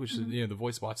Cartwright, which is you know the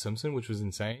voice of Bart Simpson, which was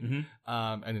insane.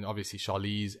 And then obviously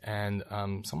Charlize and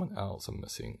someone else I'm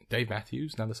missing, Dave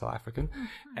Matthews, another South African.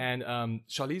 And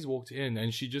Charlize walked in,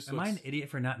 and she just Am I an idiot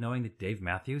for not knowing that Dave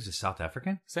Matthews is South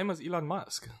African? Same as Elon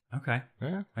Musk. Okay.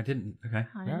 Yeah. I didn't. Okay.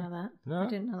 I didn't know that. No. I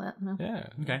didn't know that. No. Yeah.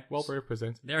 Okay. Well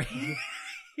represented. There.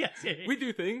 Yes. We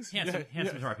do things.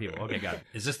 Handsome, smart people. Okay, got it.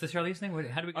 Is this the Charlize thing?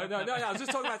 How do we? No. I was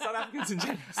just talking about South Africans in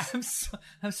general.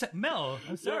 Mel.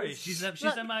 I'm sorry. Yes. She's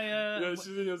on my she's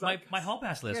in your my hall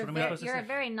pass list. You're, what am I supposed to say? you're a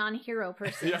very non-hero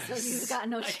person, Yes. so you've got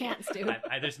no chance, dude.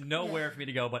 There's nowhere for me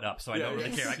to go but up, so I don't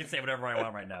really care. I can say whatever I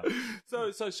want right now. So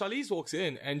Charlize walks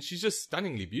in and she's just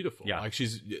stunningly beautiful. Yeah. Like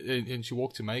and she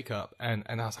walked to makeup and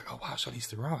I was like, oh wow, Charlize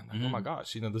Theron. Like, oh my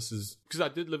gosh, this is because I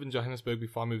did live in Johannesburg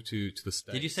before I moved to the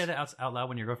States. Did you say that out loud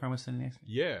when your girlfriend was sitting next to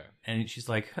you? Yeah. And she's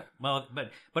like, well,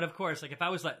 but of course, like if I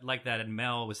was like that and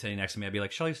Mel was sitting next to me, I'd be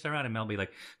like, Charlize Theron, and Mel would be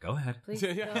like, go ahead. Please,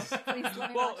 Yeah. please let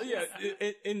me Well, watch yeah,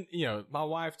 this. my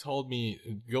wife told me,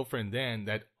 girlfriend Dan,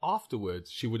 that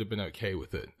afterwards she would have been okay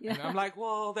with it. Yeah. And I'm like,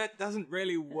 well, that doesn't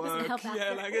really work. help Yeah,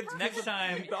 after. like it's Next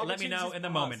time, the let me know opportunity's in the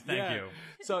passed. moment. Thank Yeah. you.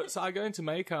 So I go into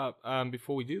makeup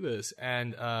before we do this,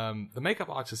 and the makeup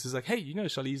artist is like, hey,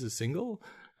 Charlize is single?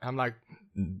 I'm like,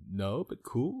 no, but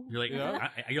cool. You're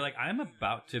like, I'm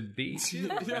about to be.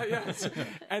 Yeah.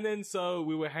 And then so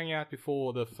we were hanging out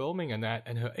before the filming and that,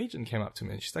 and her agent came up to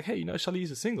me and she's like, hey,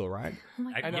 Charlize is single, right? Oh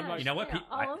my And I'm gosh, like, you know what? yeah,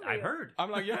 all over I've you. heard. I'm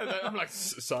like, yeah. I'm like,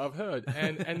 so I've heard.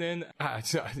 And then I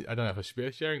don't know if I should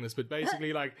be sharing this, but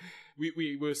basically, like,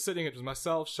 we were sitting. It was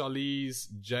myself, Charlize,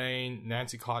 Jane,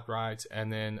 Nancy Cartwright,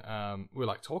 and then we were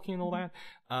like talking and all that.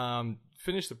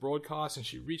 Finished the broadcast, and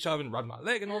she reached over and rubbed my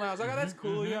leg and all that. I was like, oh, that's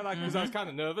cool, yeah, like, because I was kind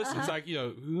of nervous. It's like,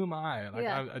 who am I? Like,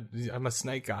 I'm a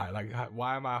snake guy. Like,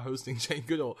 why am I hosting Jane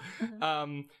Goodall?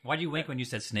 Why do you wink when you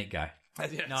said snake guy?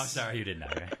 Yes. No, I'm sorry, you didn't.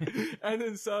 Okay. And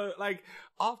then so, like,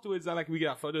 afterwards, we get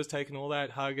our photos taken, all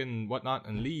that, hug and whatnot,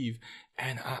 and leave.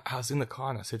 And I was in the car,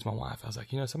 and I said to my wife, I was like,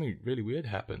 something really weird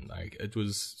happened. Like, it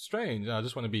was strange. I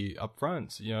just want to be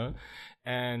upfront,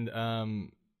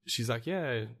 And she's like,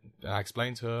 yeah. And I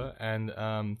explained to her,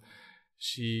 and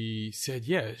she said,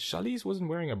 yeah, Charlize wasn't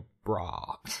wearing a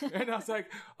bra. And I was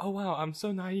like, oh, wow, I'm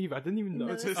so naive. I didn't even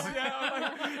notice. And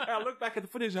I looked back at the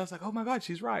footage, and I was like, oh, my God,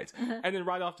 she's right. And then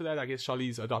right after that, I guess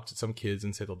Charlize adopted some kids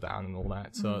and settled down and all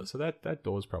that. So that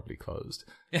door's probably closed.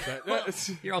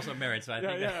 You're also married, so I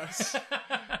think yes.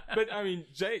 But, I mean,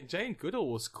 Jane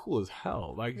Goodall was cool as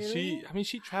hell. Like, really?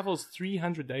 she travels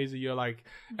 300 days a year. Like,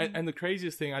 and the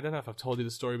craziest thing, I don't know if I've told you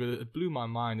the story, but it blew my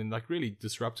mind and, like, really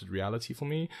disrupted reality for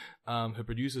me. Her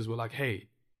producers were like, hey,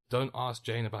 don't ask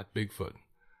Jane about Bigfoot.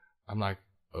 I'm like,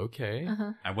 okay.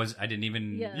 I didn't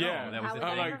even know that was the How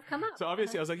would thing. that come up? So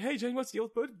obviously I was like, hey, Jane, what's the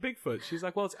deal with Bigfoot? She's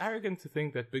like, well, it's arrogant to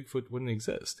think that Bigfoot wouldn't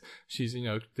exist. She's,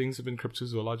 things have been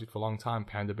cryptozoologic for a long time.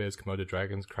 Panda bears, Komodo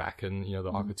dragons, kraken,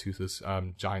 the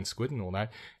architeuthis, giant squid and all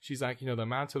that. She's like, the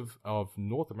amount of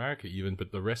North America even,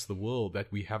 but the rest of the world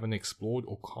that we haven't explored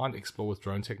or can't explore with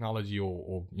drone technology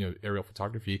or aerial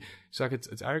photography. She's like,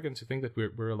 it's arrogant to think that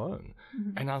we're alone.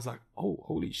 And I was like, oh,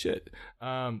 holy shit.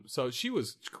 So she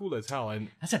was cool as hell. And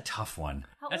That's a tough one.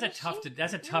 That's a tough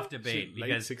debate late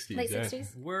because 60s, Late yeah.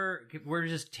 60s? we're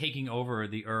just taking over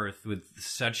the earth with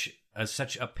such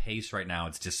a pace right now.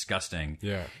 It's disgusting.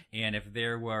 Yeah. And if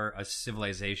there were a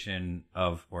civilization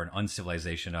or an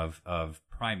uncivilization of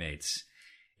primates,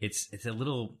 it's a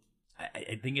little.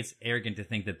 I think it's arrogant to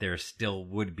think that there still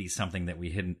would be something that we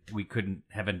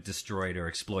haven't destroyed or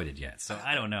exploited yet. So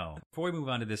I don't know. Before we move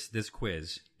on to this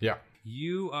quiz, Yeah.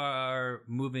 you are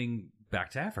moving back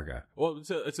to Africa. Well, it's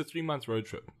a 3-month road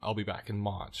trip. I'll be back in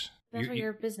March. That's where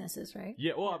your business is, right?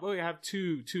 Yeah, well, we have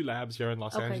two labs here in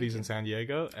Los Angeles and San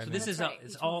Diego. And So this is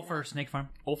it's all for Snake Farm?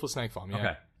 all for Snake Farm, yeah.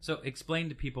 Okay. So explain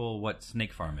to people what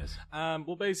Snake Farm is.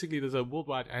 Well, basically, there's a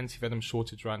worldwide antivenom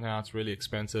shortage right now. It's really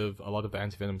expensive. A lot of the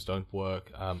antivenoms don't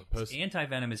work.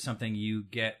 Antivenom is something you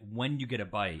get when you get a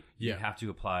bite. You Yeah. have to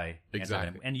apply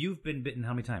Exactly. antivenom. And you've been bitten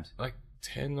how many times? Like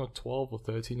 10 or 12 or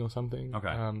 13 or something. Okay.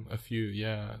 A few,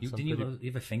 yeah. You Some you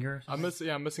have a finger? Or something?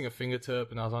 I'm missing a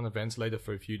fingertip, and I was on a ventilator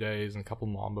for a few days, and a couple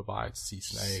mamba bites, sea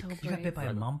snake. So You got bit by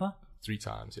a mamba? 3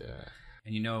 times, yeah.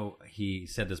 And he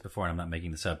said this before, and I'm not making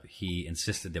this up. He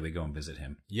insisted that we go and visit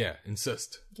him Yeah,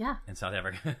 insist. Yeah. in South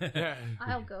Africa. Yeah.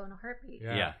 I'll go in a heartbeat.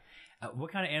 Yeah.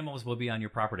 What kind of animals will be on your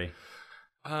property?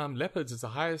 Leopards. It's the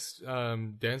highest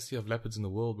density of leopards in the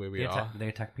world where we are. They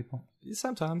attack people?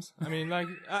 Sometimes. I mean, like,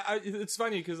 it's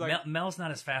funny because, like... Mel's not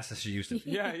as fast as she used to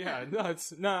be. Yeah.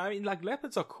 No, I mean, like,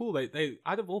 leopards are cool. They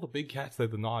out of all the big cats, they're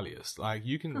the gnarliest. Like,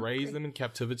 you can raise them in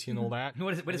captivity and all that.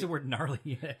 What is the word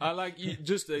gnarly? Like,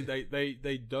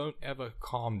 they don't ever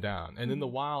calm down. And in the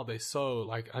wild, they're so,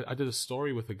 like, I did a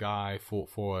story with a guy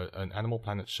for an Animal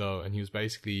Planet show, and he was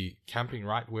basically camping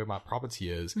right where my property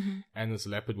is, and this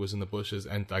leopard was in the bushes,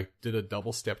 and like did a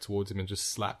double step towards him and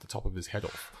just slapped the top of his head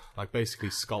off, like basically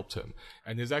sculpted him.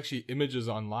 And there's actually images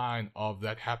online of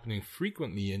that happening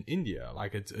frequently in India.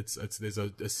 Like there's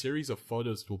a series of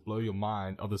photos that will blow your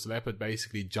mind of this leopard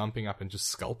basically jumping up and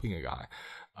just sculpting a guy.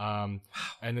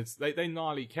 And it's they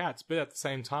gnarly cats, but at the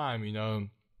same time,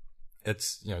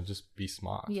 it's just be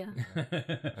smart. Yeah.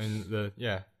 And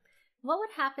What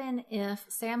would happen if,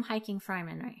 say, I'm hiking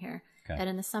Fryman right here, and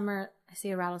in the summer I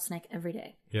see a rattlesnake every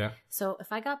day? Yeah. So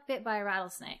if I got bit by a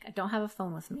rattlesnake, I don't have a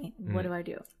phone with me. What do I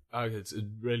do? It's a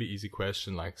really easy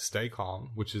question. Like, stay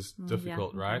calm, which is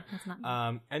difficult, right? That's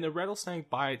not and a rattlesnake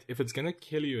bite, if it's gonna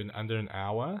kill you in under an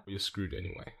hour, you're screwed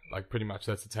anyway. Like, pretty much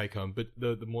that's the take home. But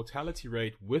the mortality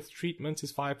rate with treatment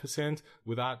is 5%,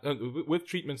 with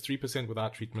treatments 3%,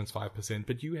 without treatments 5%.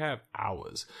 But you have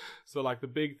hours. So like the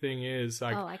big thing is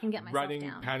like I can get myself running,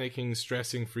 down. Panicking,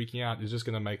 stressing, freaking out is just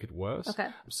gonna make it worse. Okay.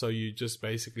 So you just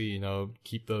basically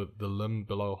keep the limb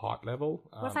below heart level.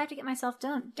 What if I have to get myself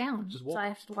down? Just walk. So I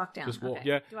have to walk down. Just walk. Okay.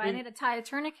 Yeah. Do I need to tie a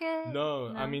tourniquet?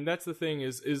 No, I mean that's the thing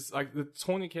is like the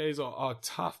tourniquets are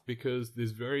tough because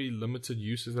there's very limited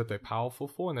uses that they're powerful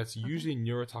for, and that's usually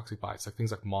neurotoxic bites, like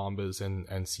things like mambas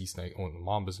and sea snake, or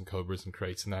mambas and cobras and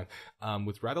kraits and that.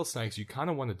 With rattlesnakes, you kind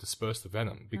of want to disperse the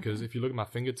venom because if you look at my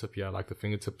fingertip here, like the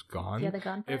fingertip's gone. Yeah, the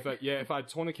gone part? If I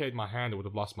tourniqueted my hand, I would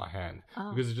have lost my hand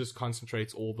because it just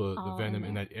concentrates all the venom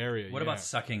in that area. What about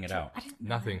sucking it out?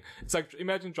 Nothing. It's like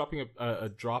imagine dropping a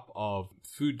drop of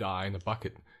food dye in a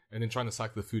bucket and then trying to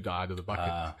suck the food dye out of the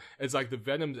bucket. It's like the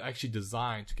venom's actually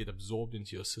designed to get absorbed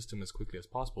into your system as quickly as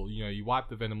possible. You wipe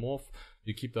the venom off,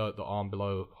 you keep the arm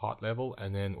below heart level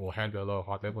or hand below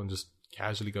heart level and just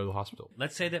casually go to the hospital.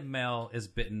 Let's say that Mel is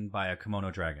bitten by a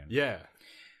kimono dragon. Yeah.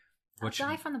 I'll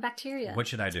die from the bacteria. What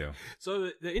should I do?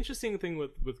 So the interesting thing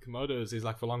with Komodos is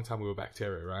like for a long time we were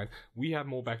bacteria, right? We have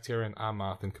more bacteria in our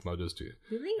mouth than Komodos do.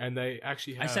 Really? And they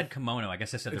actually have... I said kimono. I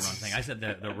guess I said the wrong thing. I said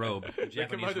the robe. The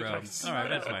Japanese robe. Dragons. All right,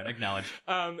 that's fine. Acknowledge.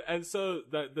 And so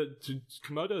the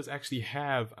Komodos actually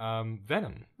have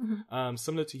venom,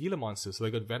 similar to Gila monsters. So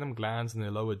they got venom glands in their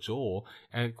lower jaw,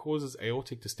 and it causes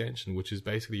aortic distension, which is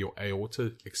basically your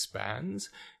aorta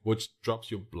expands, which drops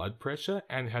your blood pressure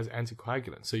and has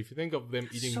anticoagulants. So if you think of them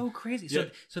eating... So crazy. Yeah.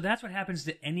 So that's what happens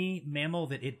to any mammal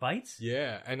that it bites?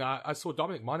 Yeah, and I saw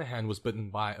Dominic Monaghan was bitten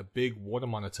by a big water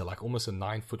monitor, like almost a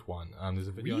 9-foot one. There's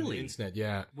a video on the internet,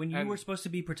 yeah. When you were supposed to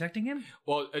be protecting him?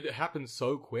 Well, it happened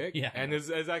so quick. Yeah. And there's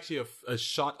actually a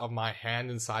shot of my hand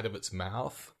inside of its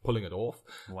mouth, pulling it off.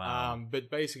 Wow. But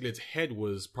basically its head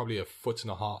was probably 1.5 feet.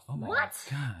 Oh my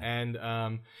God.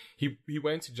 And he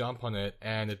went to jump on it,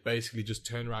 and it basically just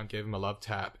turned around, gave him a love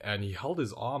tap, and he held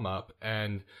his arm up,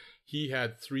 and he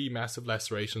had 3 massive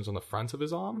lacerations on the front of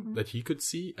his arm that he could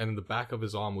see, and the back of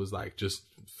his arm was like just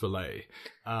fillet.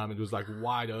 It was like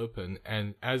wide open,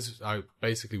 and as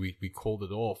we called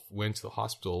it off, went to the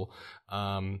hospital,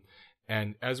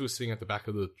 and as we're sitting at the back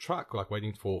of the truck, like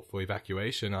waiting for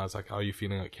evacuation, I was like, "Are you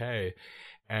feeling okay?"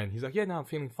 And he's like, "Yeah, no, I'm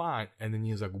feeling fine." And then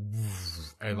he was like,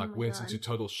 "Woof," and went into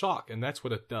total shock. And that's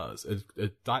what it does.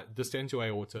 It distends your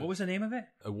aorta. What was the name of it?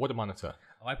 A water monitor.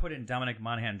 Oh, I put in Dominic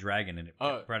Monaghan Dragon and it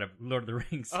brought up Lord of the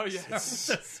Rings. Oh, yes. I'm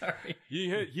so sorry.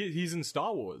 He's in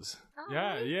Star Wars. Oh,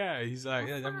 Yeah, really? yeah. He's like,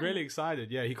 I'm really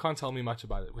excited. Yeah, he can't tell me much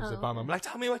about it, which is a bummer. I'm like,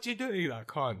 tell me what you're doing. He's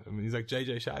like, I can't. I mean, he's like,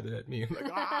 JJ shouted at me. I'm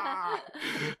like,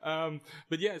 ah!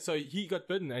 But yeah, so he got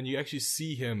bitten and you actually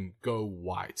see him go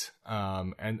white.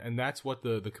 And that's what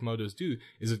the Komodos do,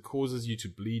 is it causes you to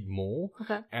bleed more.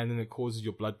 Okay. And then it causes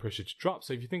your blood pressure to drop.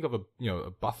 So if you think of a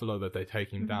buffalo that they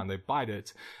take him down, they bite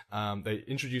it, they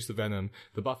introduce the venom,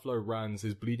 the buffalo runs,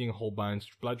 is bleeding a whole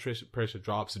bunch, blood pressure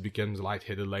drops, it becomes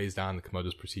lightheaded, lays down, the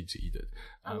Komodos proceed to eat it.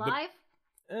 Alive?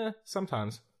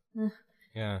 Sometimes.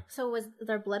 Yeah. So was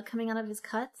there blood coming out of his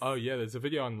cuts? Oh yeah, there's a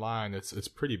video online. It's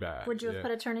pretty bad. Would you have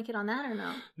put a tourniquet on that or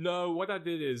no? No, what I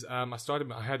did is I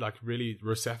had like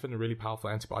Rocephin, a really powerful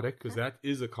antibiotic, because that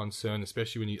is a concern,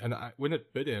 especially when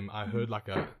it bit him, I heard like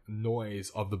a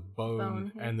noise of the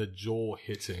bone and the jaw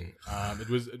hitting. It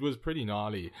was pretty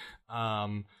gnarly. So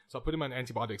I put him on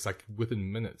antibiotics like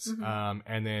within minutes,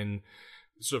 and then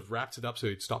sort of wrapped it up so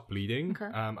he'd stop bleeding. Okay.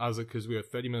 I was like, because we were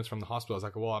 30 minutes from the hospital, I was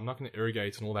like, well, I'm not going to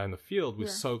irrigate and all that in the field. We're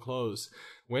so close.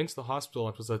 Went to the hospital.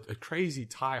 It was a crazy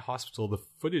Thai hospital. The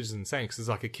footage is insane because there's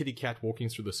like a kitty cat walking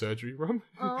through the surgery room.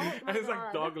 Oh, and there's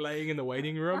like dog laying in the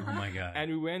waiting room. Oh my God.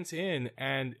 And we went in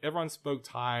and everyone spoke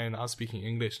Thai and I was speaking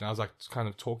English, and I was like kind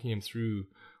of talking him through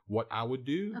what I would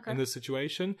do in this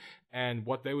situation, and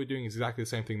what they were doing is exactly the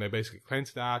same thing. They basically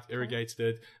cleansed it out, irrigated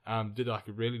it, did like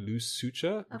a really loose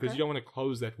suture because you don't want to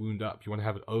close that wound up. You want to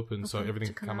have it open so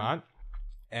everything can come out.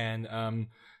 And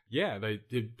Yeah, they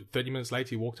did. 30 minutes later,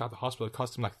 he walked out the hospital. It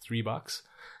cost him like $3.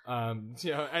 And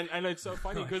it's so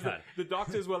funny because the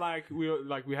doctors were like,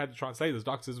 we had to translate this.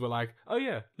 Doctors were like, oh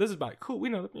yeah, lizard bite, cool, we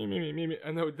know,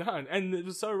 and they were done. And it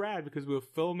was so rad because we were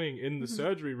filming in the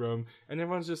surgery room, and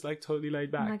everyone's just like totally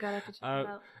laid back. Oh my god, I have to check it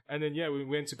out. And then we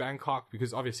went to Bangkok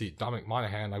because obviously Dominic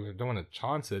Monaghan, we don't want to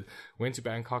chance it. Went to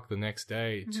Bangkok the next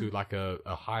day to like a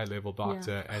high level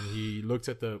doctor, and he looked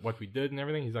at what we did and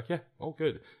everything. He's like, yeah, all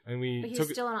good. And But he's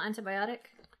still on an antibiotic.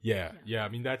 Yeah. I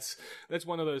mean, that's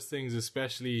one of those things,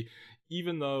 especially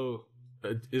even though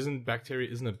bacteria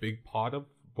isn't a big part of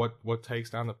what takes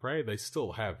down the prey, they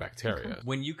still have bacteria.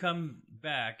 When you come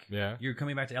back, you're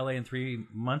coming back to LA in 3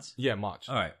 months? Yeah, March.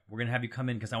 All right. We're going to have you come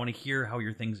in because I want to hear how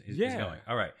your thing is going.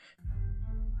 All right.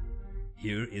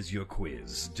 Here is your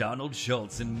quiz. Donald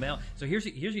Schultz and Mel. So here's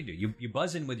what you do. You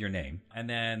buzz in with your name, and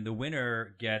then the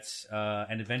winner gets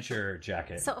an adventure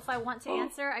jacket. So if I want to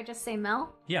answer, I just say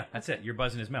Mel? Yeah, that's it. Your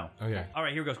buzzing is Mel. Okay. All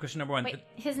right, here goes. Question number 1. Wait,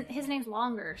 his name's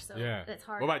longer, so it's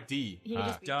hard. What about D? He could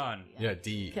just be Don. Yeah,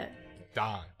 D. Okay.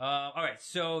 Don. All right,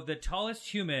 so the tallest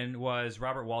human was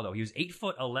Robert Waldo. He was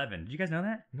 8'11". Did you guys know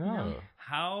that? No.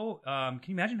 How, can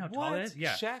you imagine how tall it is?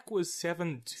 Yeah. Shaq was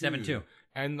 7'2". 7'2".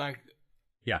 And like...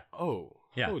 Yeah. Oh.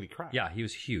 Yeah. Holy crap. Yeah, he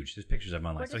was huge. There's pictures of him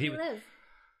online. Where did he live?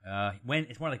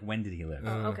 It's more like when did he live?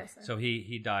 Okay. Sorry. So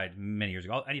he died many years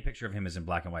ago. Any picture of him is in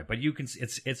black and white, but you can see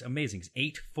it's amazing.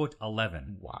 He's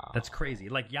 8'11". Wow, that's crazy.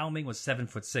 Like Yao Ming was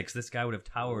 7'6". This guy would have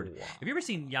towered. Wow. Have you ever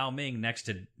seen Yao Ming next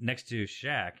to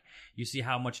Shaq? You see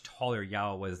how much taller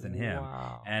Yao was than him.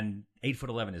 Wow. And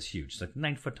 8'11" is huge. It's like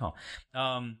 9 foot tall.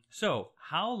 So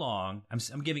how long?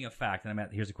 I'm giving a fact, and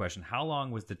here's a question: how long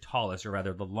was the tallest, or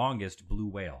rather the longest, blue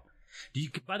whale?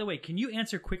 By the way, can you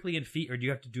answer quickly in feet, or do you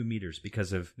have to do meters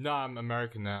because of... No, I'm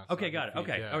American now. Okay, got it.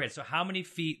 Okay, yeah. Okay. So how many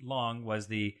feet long was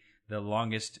the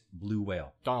longest blue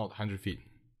whale? Donald, 100 feet.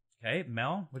 Okay,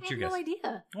 Mel, what's your guess? I have no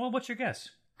idea. Well, what's your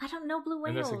guess? I don't know blue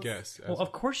whales. And that's a guess. Well,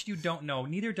 of course you don't know.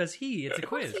 Neither does he. It's a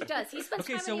quiz. Of course he does. He spends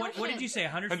time in the ocean. What did you say,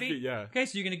 100 feet? Yeah. Okay,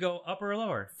 so you're going to go up or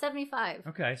lower? 75.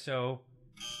 Okay, so...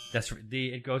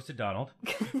 it goes to Donald.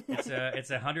 It's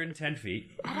 110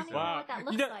 feet. I don't even know what that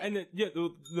looks like. And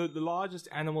the largest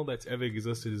animal that's ever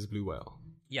existed is blue whale.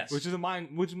 Yes, which is mind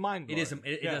blowing.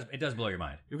 It does blow your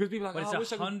mind because people are like, but it's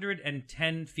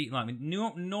 110 feet long. I mean,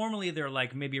 normally they're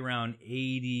like maybe around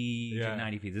 80 to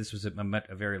 90 feet. This was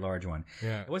a very large one.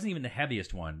 Yeah, it wasn't even the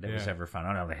heaviest one that was ever found.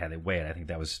 I don't know how they weigh it. I think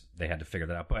they had to figure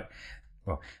that out.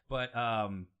 But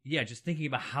just thinking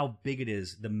about how big it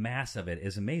is, the mass of it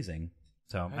is amazing.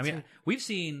 So, we've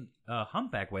seen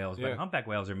humpback whales, but humpback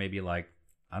whales are maybe like,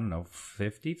 I don't know,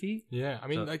 50 feet? Yeah, I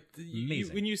mean,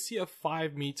 when you see a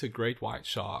 5-meter great white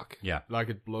shark, like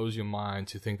it blows your mind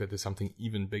to think that there's something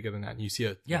even bigger than that. And you see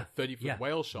a 30-foot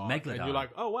whale shark, Megalodon. And you're like,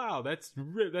 oh wow, that's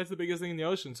the biggest thing in the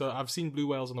ocean. So I've seen blue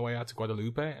whales on the way out to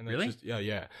Guadalupe, and really,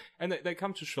 and they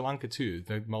come to Sri Lanka too.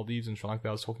 The Maldives and Sri Lanka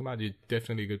I was talking about, it's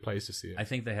definitely a good place to see it. I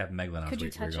think they have megalodons. Could you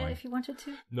touch it if you wanted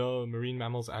to? No, marine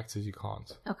mammals act as you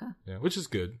can't. Okay. Yeah, which is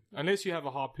good, unless you have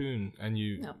a harpoon and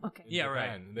you. No, okay. Yeah,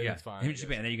 right. Then it's fine. In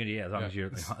Japan, then you can as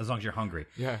long as you're hungry.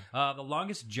 Yeah. The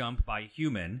longest jump by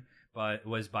human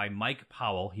was by Mike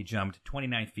Powell. He jumped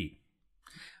 29 feet.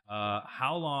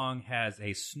 How long has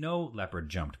a snow leopard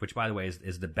jumped? Which, by the way,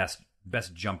 is the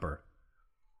best jumper.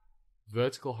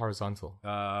 Vertical, horizontal.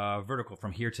 Vertical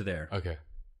from here to there. Okay.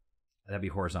 That'd be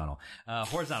horizontal.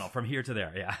 Horizontal from here to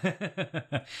there.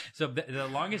 Yeah. So the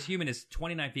longest human is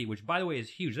 29 feet, which, by the way, is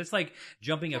huge. That's like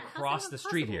jumping across the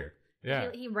street here.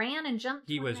 Yeah. He ran and jumped.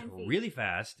 He was really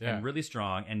fast and really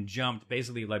strong and jumped,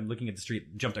 basically, like looking at the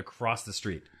street, jumped across the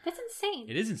street. That's insane.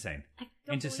 It is insane.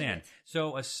 Into sand.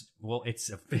 So,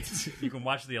 you can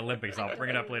watch the Olympics. I'll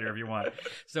bring it up later if you want.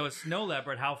 So a snow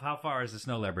leopard, how far has the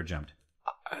snow leopard jumped?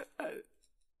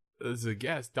 This is a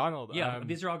guess. Donald. Yeah,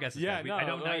 these are all guesses. Yeah,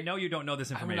 I know you don't know this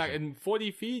information. I mean, in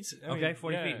 40 feet. 40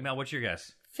 feet. Mel, what's your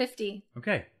guess? 50.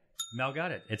 Okay. Mel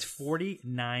got it. It's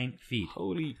 49 feet.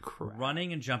 Holy crap.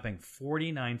 Running and jumping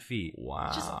 49 feet.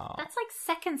 Wow. That's like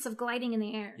seconds of gliding in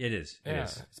the air. It is. It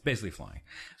is. It's basically flying.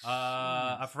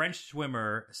 A French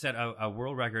swimmer set a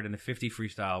world record in the 50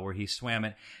 freestyle where he swam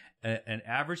at an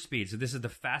average speed. So this is the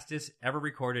fastest ever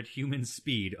recorded human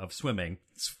speed of swimming.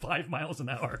 It's 5 miles an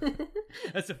hour.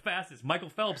 That's the fastest. Michael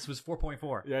Phelps was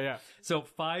 4.4. Yeah. So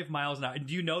 5 miles an hour.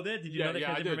 Do you know that? Did you know that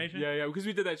kind of information? Yeah. Because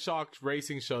we did that shark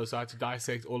racing show, so I had to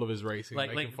dissect all of his racing,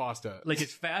 make him faster. Like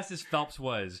as fast as Phelps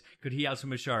was, could he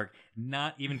outswim a shark?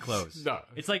 Not even close. No.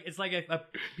 It's like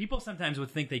people sometimes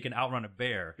would think they can outrun a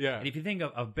bear. Yeah. And if you think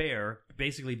of a bear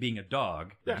basically being a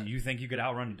dog, do you think you could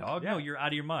outrun a dog? No, you're out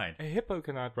of your mind. A hippo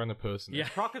can outrun outrun a person. Yeah. A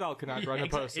crocodile can outrun a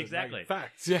person. Exactly. Like,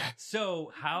 facts, yeah.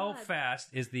 So how fast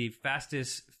is the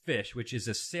fastest fish, which is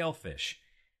a sailfish?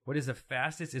 What is the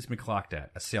fastest it's been clocked at?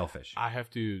 A sailfish. I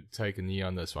have to take a knee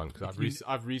on this one because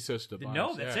I've researched it.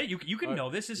 No, that's it. You can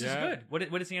know this. This is good.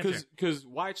 What is the answer? Because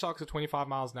white sharks are 25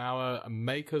 miles an hour,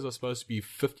 makers are supposed to be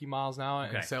 50 miles an hour,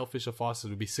 and sailfish are fastest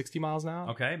would be 60 miles an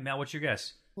hour. Okay, Mel, what's your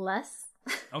guess? Less.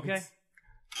 Okay.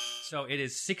 So it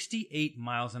is 68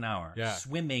 miles an hour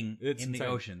swimming in the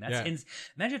ocean. That's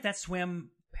imagine if that swam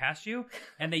past you,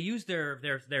 and they use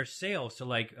their sails to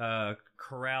like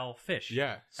corral fish.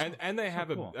 Yeah, and they have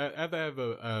cool.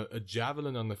 a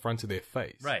javelin on the front of their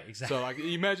face. Right, exactly. So like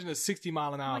imagine a 60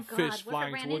 mile an hour fish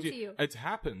flying towards you. It's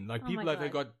happened. Like people they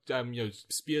got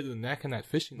speared in the neck and that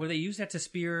fishing. Will they use that to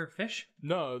spear fish?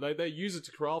 No, they use it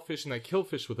to corral fish and they kill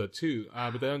fish with it too.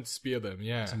 But they don't spear them.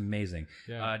 Yeah, it's amazing.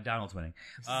 Yeah. Donald's winning.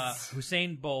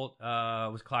 Usain Bolt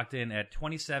was clocked in at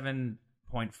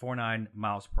 27.49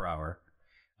 miles per hour.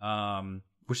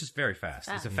 Which is very fast.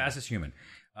 It's the fastest human.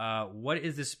 What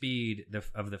is the speed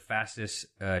of the fastest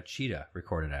cheetah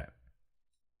recorded at?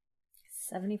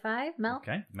 75, Mel?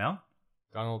 Okay, Mel?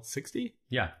 Donald, 60?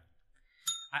 Yeah.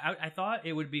 I thought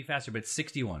it would be faster, but it's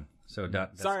 61. So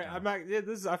sorry, I'm not. Yeah,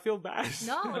 I feel bad.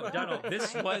 No, Donald,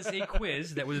 this was a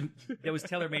quiz that was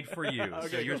tailor made for you. Okay,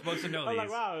 so you're supposed to know these. I'm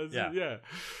like, wow,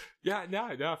 yeah.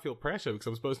 Now I feel pressure because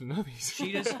I'm supposed to know these.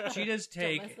 Cheetahs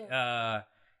take.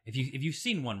 If you've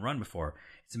seen one run before,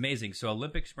 it's amazing. So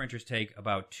Olympic sprinters take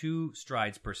about 2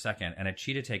 strides per second, and a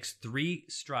cheetah takes 3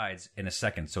 strides in a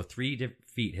second. So 3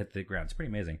 feet hit the ground. It's pretty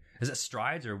amazing. Is it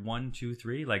strides or 1, 2,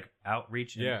 3? Like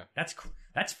outreach? That's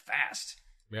fast.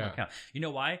 Yeah. You know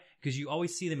why? Because you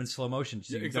always see them in slow motion,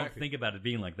 so you don't think about it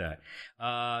being like that.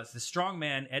 So the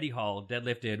strongman Eddie Hall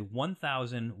deadlifted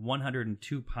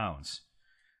 1,102 pounds.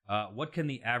 What can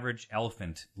the average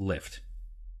elephant lift?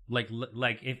 Like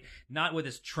if not with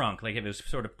its trunk, like if it was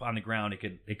sort of on the ground, it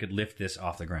could lift this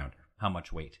off the ground. How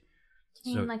much weight?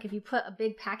 You mean like if you put a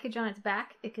big package on its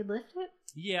back, it could lift it?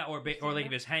 Yeah, or like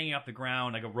if it's hanging off the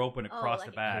ground, like a rope and across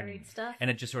like the back, stuff? and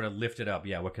it just sort of lifted up.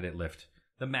 Yeah, what could it lift?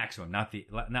 The maximum, not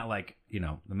like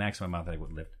the maximum amount that it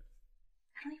would lift.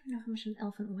 I don't even know how much an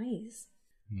elephant weighs.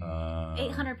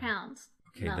 800 pounds.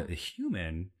 Okay, No. the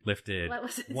human lifted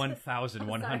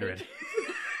 1,100.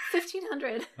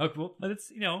 1,500. Oh, well,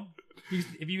 it's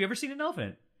have you ever seen an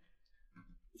elephant?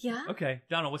 Yeah. Okay,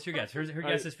 Donald, what's your guess? Her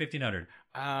guess is 1,500.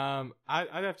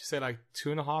 I'd have to say like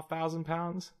 2,500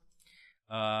 pounds.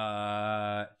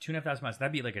 2,500 pounds.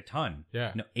 That'd be like a ton.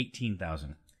 Yeah. No,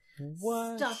 18,000.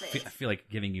 What? Stop it. I feel like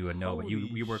giving you a no, but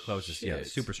you were closest. Shit. Yeah,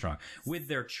 super strong. With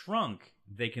their trunk,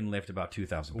 they can lift about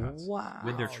 2,000 pounds. Wow.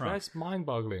 With their trunk. That's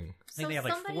mind-boggling. I think they have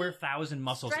like 4,000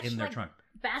 muscles in their trunk.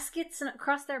 Baskets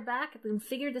across their back and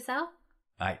figured this out?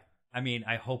 I mean,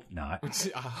 I hope not.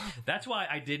 That's why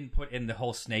I didn't put in the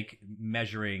whole snake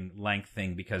measuring length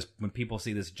thing, because when people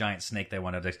see this giant snake, they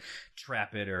want to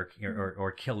trap it or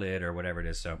kill it or whatever it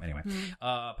is. So anyway,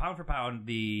 pound for pound,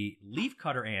 the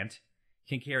leafcutter ant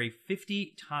can carry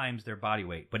 50 times their body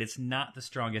weight, but it's not the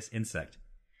strongest insect.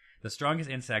 The strongest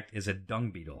insect is a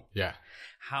dung beetle. Yeah.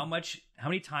 How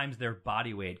many times their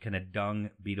body weight can a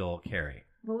dung beetle carry?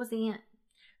 What was the ant?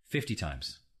 50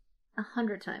 times.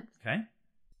 100 times. Okay.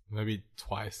 Maybe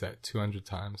twice that, 200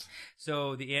 times.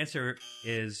 So the answer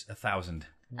is 1,000.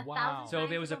 Wow. So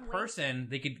if it was a person,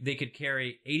 they could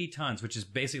carry 80 tons, which is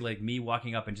basically like me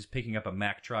walking up and just picking up a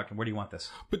Mack truck. And where do you want this?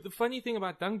 But the funny thing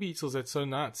about dung beetles that's so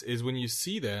nuts is when you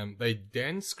see them, they're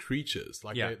dense creatures.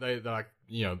 Like they're like,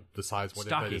 the size,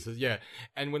 whatever it is. Yeah.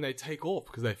 And when they take off,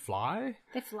 because they fly.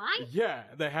 They fly? Yeah.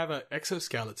 They have an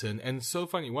exoskeleton. And so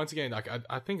funny. Once again, like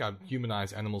I think I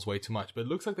humanize animals way too much, but it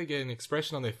looks like they get an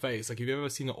expression on their face. Like, have you ever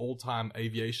seen an old-time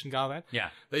aviation guy like that? Yeah.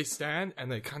 They stand and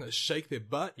they kind of shake their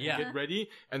butt and get ready,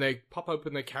 and they pop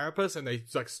open their carapace and they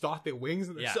like start their wings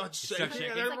and they start shaking. It's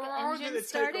like an engine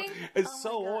starting? It's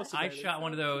so awesome. I shot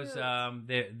one of those,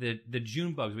 the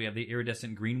June bugs. We have the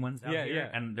iridescent green ones out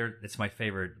here, and it's my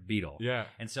favorite beetle. Yeah.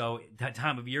 And so that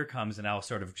time of year comes, and I'll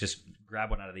sort of just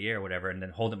grab one out of the air or whatever, and then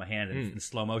hold it in my hand and in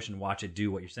slow motion watch it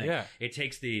do what you're saying. Yeah. It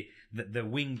takes the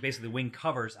wing, basically the wing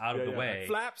covers out of the way.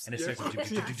 Flaps. And it starts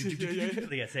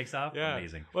it takes off. Yeah.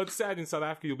 Amazing. Well, it's sad in South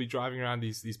Africa, you'll be driving around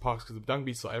these parks because the dung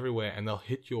beetles are everywhere, and they'll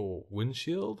hit your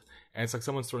windshield, and it's like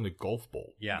someone's throwing a golf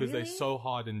ball. Yeah. Because they're so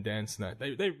hard and dense, and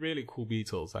they're really cool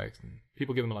beetles. Like,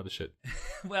 people give them a lot of shit.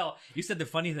 Well, you said the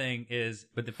funny thing is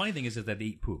that they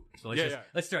eat poop. So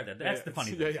let's start that. That's the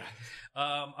funny thing.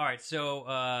 All right.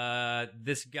 So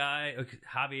this guy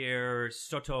Javier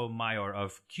Sotomayor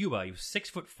of Cuba, he was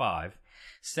 6'5",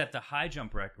 set the high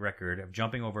jump record of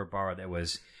jumping over a bar that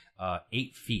was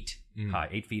 8 feet high,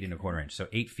 8 feet and a quarter inch, so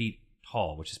 8 feet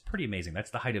tall, which is pretty amazing.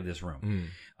 That's the height of this room.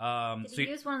 Did you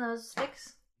use one of those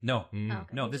sticks? No, Oh, okay.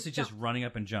 no, You this is just running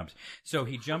up and jumps. So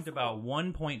he jumped about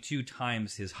 1.2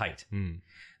 times his height.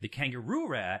 The kangaroo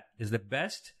rat is the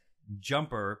best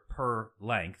jumper per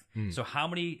length. So how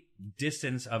many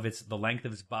distance of the length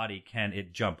of its body can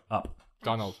it jump up?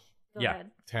 Donald. Go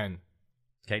ahead. 10.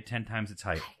 Okay, 10 times its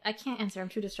height. I can't answer. I'm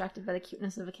too distracted by the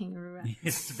cuteness of a kangaroo rat.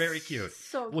 It's very cute.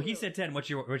 So Well, he cute. said 10. What's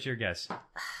your guess?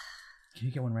 Can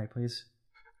you get one right, please?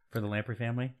 For the Lamprey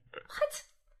family? What?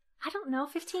 I don't know.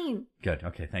 15. Good.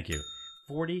 Okay, thank you.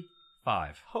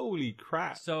 45. Holy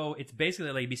crap. So it's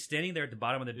basically like he'd be standing there at the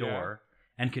bottom of the door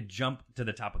and could jump to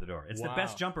the top of the door. It's the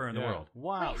best jumper in the world.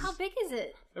 Wow. Wait, how big is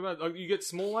it? You get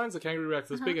small ones, the kangaroo rats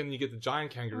this big, and you get the giant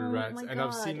kangaroo Oh, rats. my And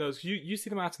I've seen God. those. You see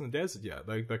them out in the desert, yeah?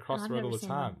 They cross No, I've the road never all the seen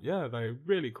time. them. Yeah, they're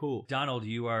really cool. Donald,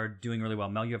 you are doing really well.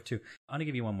 Mel, you have 2. I'm going to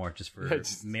give you one more just for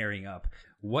marrying up.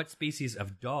 What species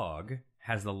of dog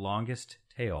has the longest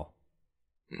tail?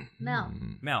 Mel.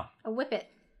 Mel. A whippet.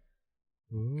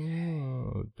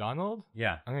 Ooh, Donald?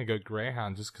 Yeah. I'm going to go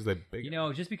greyhound just because they're big. You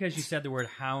know, just because you said the word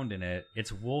hound in it,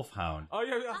 it's wolfhound. Oh,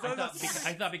 yeah.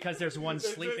 I thought because there's one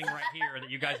sleeping right here that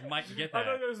you guys might get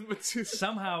that.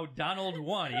 Somehow Donald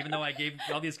won, even though I gave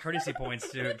all these courtesy points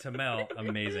to Mel.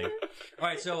 Amazing. All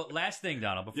right, so last thing,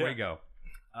 Donald, before you go.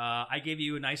 I gave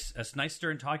you a nice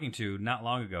stern talking to not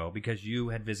long ago because you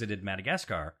had visited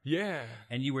Madagascar. Yeah.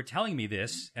 And you were telling me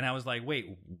this, and I was like,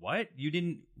 wait, what? You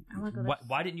didn't...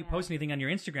 Why didn't you post anything on your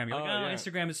Instagram? You're like,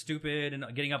 Instagram is stupid and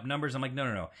getting up numbers. I'm like,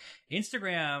 no.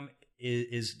 Instagram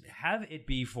is have it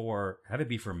be for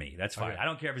me. That's fine. I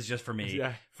don't care if it's just for me,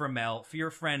 for Mel, for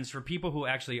your friends, for people who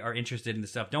actually are interested in the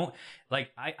stuff. Don't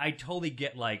like I totally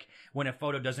get like when a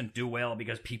photo doesn't do well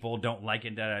because people don't like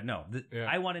it. No,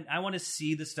 I want to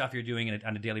see the stuff you're doing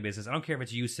on a daily basis. I don't care if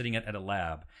it's you sitting at a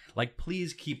lab. Like,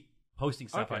 please keep posting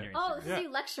stuff on your Instagram. Oh, this is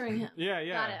you lecturing him. Yeah.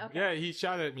 Got it. Okay. Yeah, he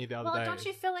shouted at me the other day. Well, don't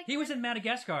you feel like he was in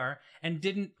Madagascar and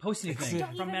didn't post anything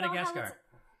from Madagascar?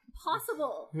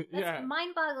 Possible. That's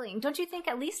mind-boggling. Don't you think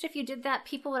at least if you did that,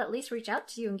 people would at least reach out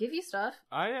to you and give you stuff?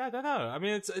 I don't know. I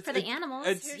mean, it's for the animals.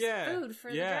 Here's food for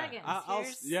the dragons.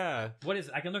 What is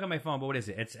it? I can look on my phone, but what is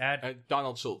it? It's at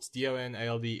Donald Schultz.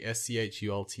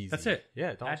 DonaldSchultz. That's it.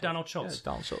 Yeah, Donald Schultz. Yeah,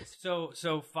 Donald Schultz.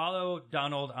 So follow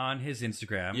Donald on his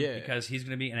Instagram because he's going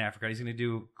to be in Africa. He's going to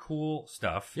do cool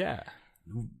stuff. Yeah.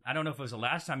 I don't know if it was the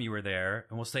last time you were there,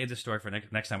 and we'll save this story for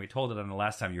next time. We told it on the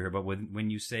last time you were here, but when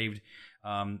you saved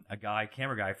a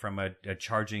camera guy from a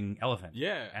charging elephant.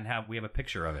 Yeah. And we have a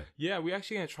picture of it. Yeah, we're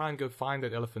actually going to try and go find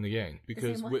that elephant again.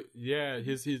 Because,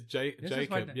 his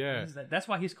Jacob, That's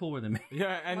why he's cooler than me.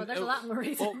 Yeah, and there's a lot more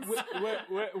reasons.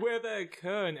 Where they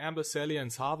occur in Ambercellia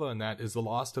and Sava and that is the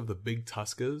last of the big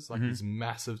tuskers, like these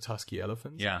massive tusky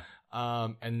elephants. Yeah.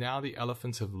 And now the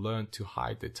elephants have learned to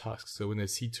hide their tusks. So when they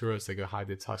see tourists, they go hide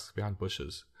their tusks behind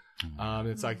bushes.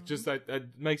 It's like just that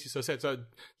makes you so sad. So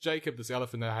Jacob, this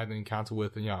elephant that I had an encounter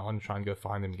with, and I want to try and go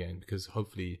find him again because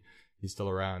hopefully he's still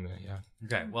around.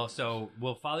 Okay. Well, so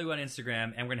we'll follow you on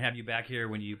Instagram, and we're gonna have you back here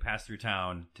when you pass through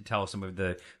town to tell us some of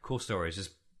the cool stories. Just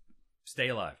stay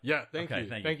alive. Yeah. Thank you.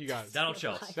 Thank you, guys. Donald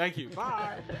Schultz. Thank you.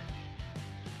 Bye.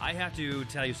 I have to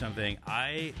tell you something.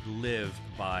 I live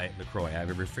by LaCroix. I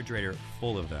have a refrigerator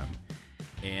full of them.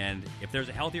 And if there's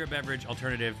a healthier beverage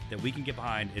alternative that we can get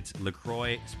behind, it's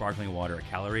LaCroix Sparkling Water, a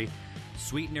calorie,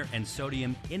 sweetener, and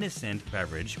sodium innocent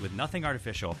beverage with nothing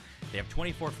artificial. They have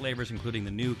 24 flavors, including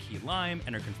the new key lime,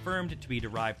 and are confirmed to be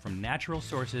derived from natural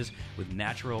sources with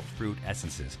natural fruit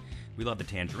essences. We love the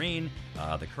tangerine,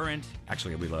 the currant.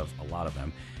 Actually, we love a lot of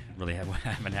them. Really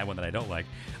haven't had one that I don't like.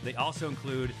 They also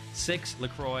include 6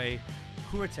 LaCroix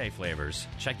Curate flavors.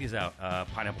 Check these out.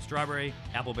 Pineapple strawberry,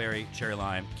 appleberry, cherry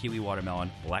lime, kiwi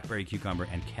watermelon, blackberry cucumber,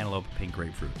 and cantaloupe pink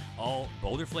grapefruit. All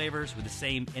bolder flavors with the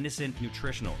same innocent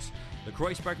nutritionals.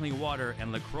 LaCroix Sparkling Water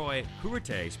and LaCroix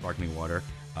Curate Sparkling Water.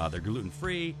 They're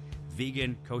gluten-free,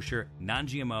 vegan, kosher,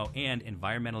 non-GMO, and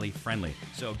environmentally friendly.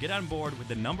 So get on board with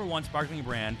the #1 sparkling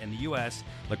brand in the U.S.,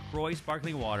 LaCroix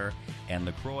Sparkling Water and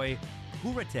LaCroix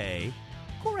Curate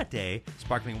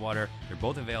Sparkling Water. They're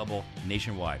both available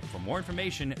nationwide. For more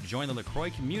information, join the LaCroix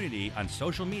community on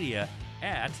social media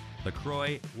at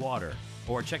LaCroix Water,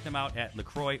 or check them out at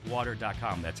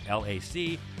LaCroixWater.com. That's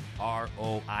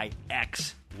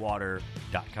LACROIX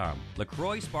water.com.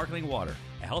 LaCroix Sparkling Water,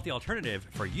 a healthy alternative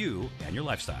for you and your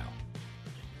lifestyle.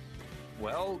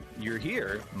 Well, you're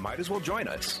here. Might as well join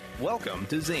us. Welcome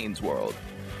to Zane's World.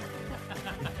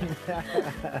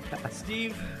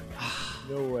 Steve,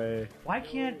 no way. Why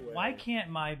can't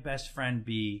my best friend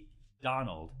be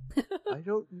Donald? I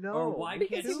don't know. Or why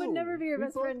Because he would never be your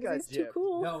best friend because he's too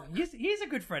cool. No, he's a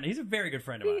good friend. He's a very good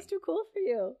friend of mine. He's too cool for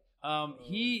you.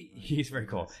 He's very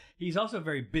cool. He's also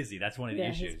very busy. That's one of the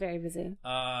issues. He's very busy.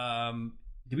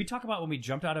 Did we talk about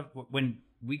when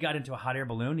we got into a hot air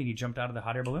balloon and he jumped out of the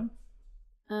hot air balloon?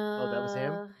 Oh, that was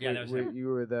him? Yeah, that was him. You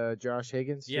were the Josh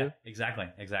Higgins too? Yeah, exactly.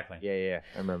 Yeah,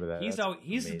 I remember that.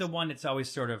 He's the one that's always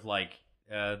sort of like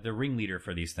the ringleader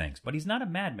for these things, but he's not a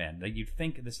madman. Like you'd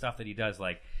think the stuff that he does,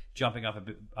 like jumping off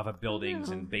of buildings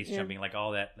and base jumping, like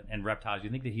all that, and reptiles. You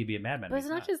think that he'd be a madman, but it's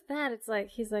not just that. It's like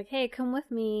he's like, hey, come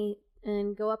with me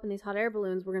and go up in these hot air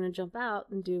balloons. We're gonna jump out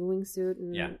and do wingsuit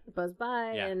and buzz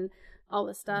by and all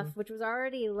this stuff, which was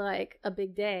already like a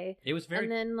big day. It was very.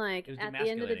 And then like at the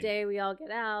end of the day, we all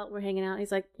get out. We're hanging out. And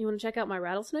he's like, "You want to check out my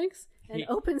rattlesnakes?" And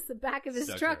opens the back of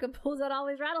his truck and pulls out all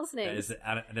these rattlesnakes.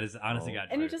 That is honestly God.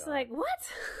 And you're just like, what?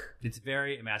 It's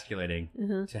very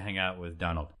emasculating to hang out with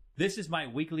Donald. This is my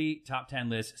weekly top 10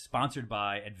 list sponsored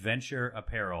by Adventure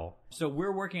Apparel. So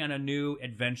we're working on a new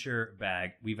adventure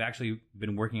bag. We've actually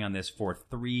been working on this for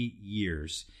 3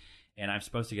 years. And I'm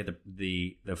supposed to get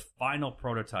the final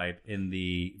prototype in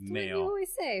the mail. What you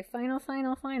always say, final,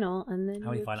 and then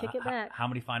you kick it back. How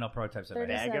many final prototypes have I had?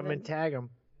 Bag them and tag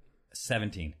them.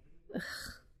 17.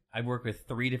 I work with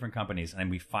 3 different companies,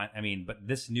 and but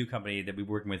this new company that we've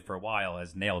been working with for a while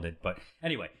has nailed it. But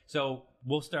anyway, so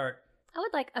we'll start. I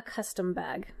would like a custom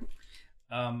bag.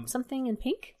 Something in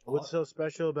pink. What's so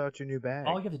special about your new bag?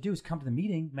 All you have to do is come to the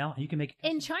meeting, Mel, and you can make it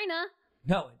in China.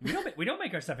 No, we don't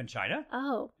make our stuff in China.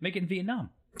 Oh, make it in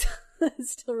Vietnam.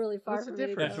 It's still really far. What's from the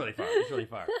difference? It's really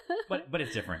far. but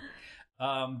it's different.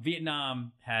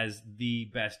 Vietnam has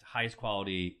the best, highest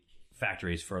quality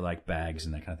factories for like bags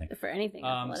and that kind of thing. For anything.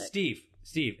 Steve,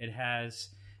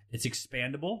 it's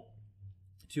expandable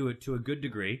to a good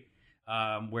degree.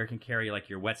 Where it can carry like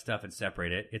your wet stuff and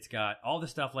separate it. It's got all the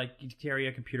stuff like you carry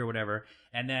a computer, whatever,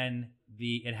 and then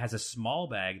it has a small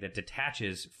bag that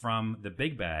detaches from the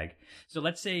big bag. So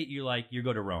let's say you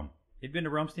go to Rome. You've been to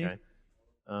Rome, Steve? Okay.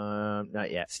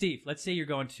 Not yet. Steve, let's say you're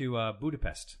going to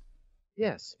Budapest.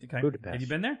 Yes, okay. Budapest. Have you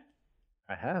been there?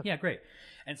 I have. Yeah, great.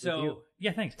 And so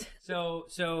thanks.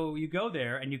 So you go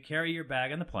there and you carry your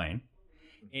bag on the plane,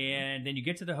 and then you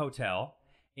get to the hotel.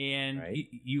 And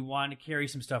you want to carry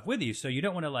some stuff with you, so you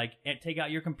don't want to like take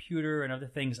out your computer and other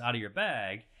things out of your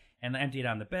bag and empty it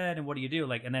on the bed. And what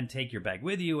do? And then take your bag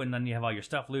with you, and then you have all your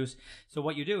stuff loose. So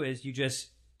what you do is you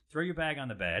just throw your bag on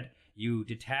the bed, you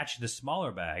detach the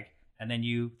smaller bag, and then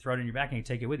you throw it in your back and you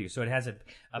take it with you. So it has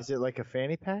Is it like a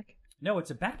fanny pack? No,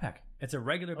 it's a backpack. It's a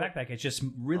regular backpack. It's just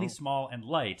really small and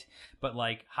light, but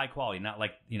like high quality, not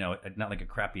like a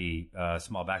crappy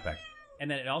small backpack. And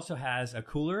then it also has a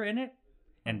cooler in it.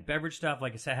 And beverage stuff,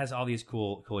 like I said, has all these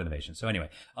cool innovations. So anyway,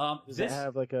 does it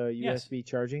have like a USB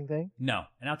charging thing? No,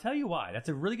 and I'll tell you why. That's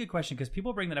a really good question because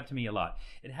people bring that up to me a lot.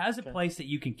 It has a place that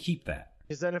you can keep that.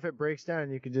 Because then if it breaks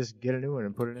down, you can just get a new one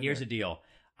and put it in. Here's the deal.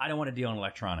 I don't want to deal in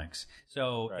electronics.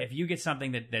 So if you get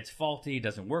something that's faulty,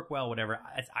 doesn't work well, whatever,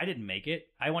 I didn't make it.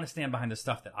 I want to stand behind the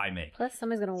stuff that I make. Plus,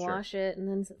 somebody's going to wash it, and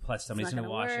then somebody's going to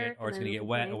wash it, or it's going to get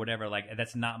wet, or whatever. Like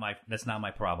that's not my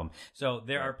problem. So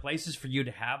there are places for you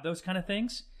to have those kind of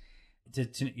things.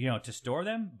 To store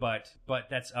them, but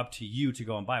that's up to you to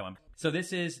go and buy one. So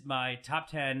this is my top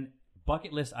 10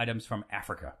 bucket list items from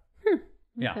Africa.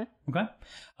 Yeah. Okay.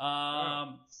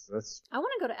 I want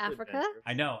to go to Africa.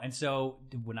 I know. And so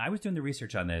when I was doing the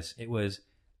research on this, it was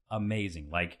amazing.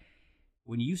 Like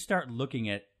when you start looking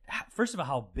at, first of all,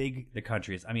 how big the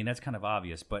country is. I mean, that's kind of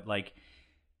obvious, but like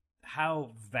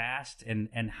how vast and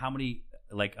how many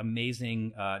like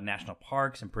amazing national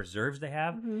parks and preserves they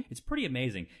have. It's pretty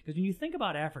amazing because when you think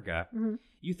about Africa,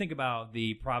 you think about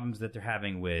the problems that they're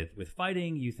having with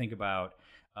fighting. You think about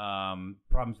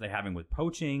problems they're having with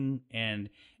poaching, and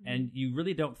you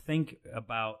really don't think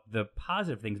about the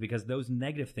positive things because those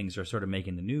negative things are sort of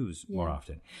making the news more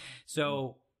often.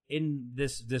 So in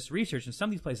this research, and some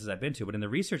of these places I've been to, but in the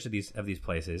research of these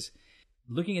places,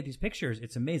 looking at these pictures,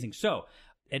 it's amazing. So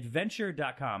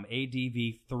adventure.com,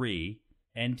 ADV3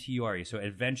 NTURE. So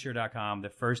adventure.com, the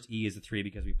first E is the 3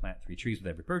 because we plant 3 trees with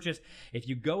every purchase. If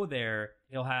you go there,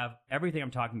 it'll have everything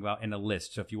I'm talking about in a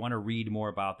list. So if you want to read more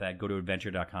about that, go to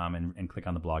adventure.com and click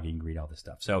on the blog. You can read all this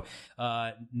stuff. So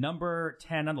number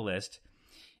 10 on the list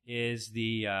is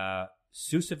the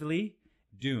Susavli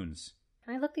Dunes.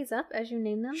 Can I look these up as you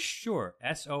name them? Sure.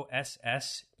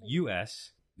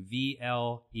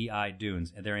 SOSSUSVLEI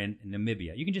Dunes. And they're in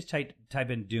Namibia. You can just type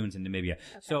in dunes in Namibia.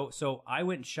 Okay. So I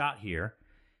went and shot here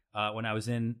when I was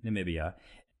in Namibia.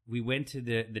 We went to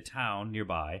the town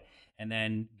nearby and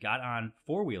then got on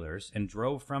 4-wheelers and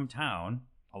drove from town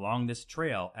along this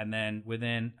trail, and then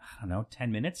within, I don't know,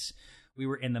 10 minutes, we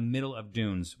were in the middle of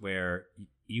dunes where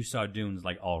you saw dunes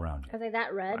like all around you. Are they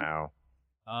that red? Wow.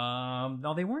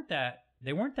 No, they weren't that.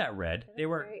 They weren't that red. They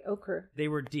were very ochre. They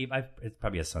were deep. It's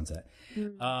probably a sunset.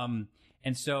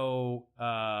 And so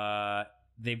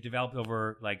they've developed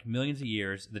over like millions of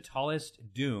years. The tallest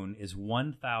dune is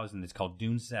 1,000. It's called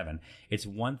Dune 7. It's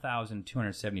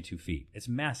 1,272 feet. It's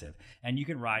massive, and you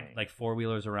can ride like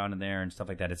 4-wheelers around in there and stuff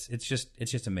like that. It's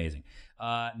just amazing.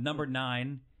 Number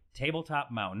 9,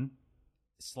 Tabletop Mountain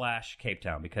 / Cape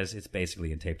Town, because it's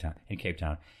basically in Cape Town.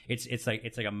 It's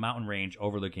like a mountain range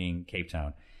overlooking Cape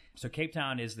Town. So Cape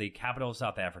Town is the capital of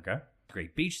South Africa.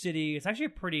 Great beach city. It's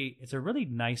actually it's a really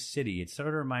nice city. It sort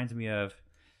of reminds me of,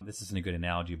 this isn't a good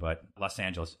analogy, but Los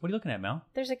Angeles. What are you looking at, Mel?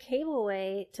 There's a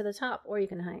cableway to the top, or you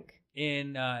can hike.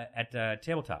 At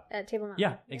Tabletop. At Table Mountain.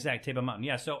 Yeah, exactly. Table Mountain.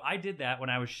 Yeah, so I did that when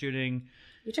I was shooting.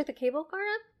 You took the cable car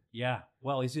up? Yeah.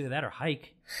 Well, it's either that or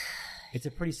hike. It's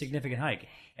a pretty significant hike.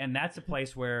 And that's a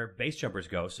place where base jumpers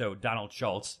go. So Donald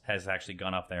Schultz has actually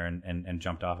gone up there and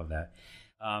jumped off of that.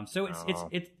 So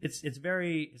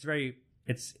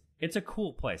it's a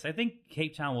cool place. I think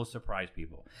Cape Town will surprise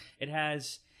people. It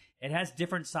has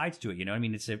different sides to it. You know, I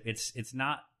mean, it's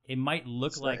not. It might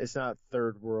look it's not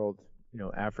third world. You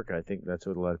know, Africa. I think that's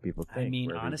what a lot of people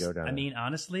think.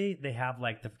 Honestly, they have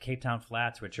like the Cape Town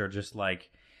Flats, which are just like,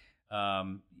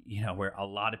 where a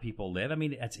lot of people live. I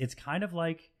mean, it's kind of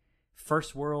like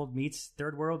first world meets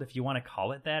third world, if you want to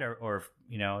call it that, or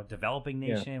developing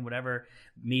nation, whatever,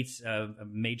 meets a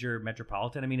major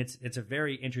metropolitan. I mean, it's a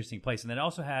very interesting place, and it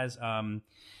also has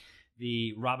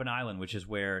the Robben Island, which is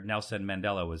where Nelson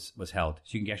Mandela was held.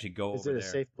 So you can actually go over there. Is it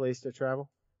a safe place to travel?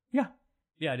 Yeah,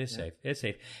 it is safe. It's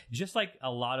safe. Just like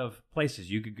a lot of places,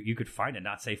 you could find a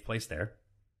not safe place there.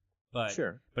 But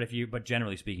sure. But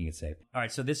generally speaking, it's safe. All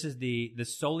right, so this is the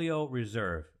Solio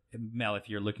Reserve. Mel, if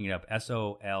you're looking it up,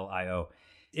 Solio.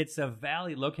 It's a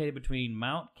valley located between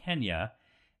Mount Kenya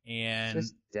and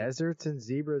just deserts and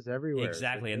zebras everywhere.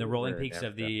 Exactly, and the rolling peaks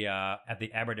of the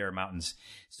Aberdare Mountains.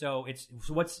 So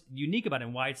what's unique about it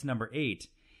and why it's number 8.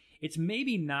 It's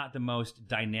maybe not the most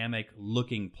dynamic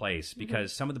looking place,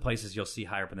 because some of the places you'll see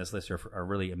higher up on this list are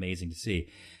really amazing to see.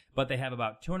 But they have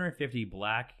about 250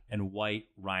 black and white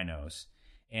rhinos,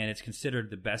 and it's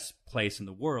considered the best place in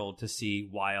the world to see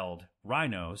wild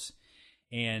rhinos.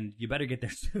 And you better get there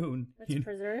soon. It's a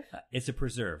preserve?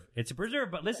 It's a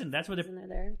preserve. But listen, that's what they're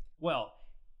there. Well,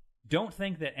 don't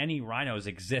think that any rhinos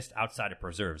exist outside of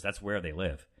preserves. That's where they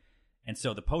live. And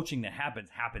so the poaching that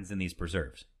happens in these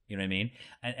preserves. You know what I mean?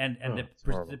 And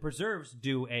the preserves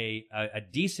do a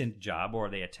decent job, or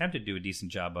they attempt to do a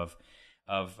decent job of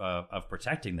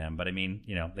protecting them. But I mean,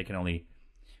 they can only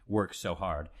work so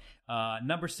hard.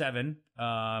 Number 7,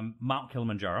 Mount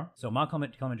Kilimanjaro. So Mount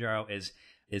Kilimanjaro is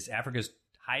Africa's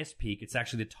highest peak. It's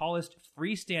actually the tallest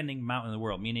freestanding mountain in the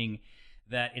world, meaning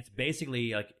that it's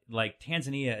basically like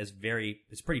Tanzania is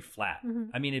it's pretty flat.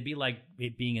 I mean, it'd be like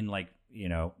it being in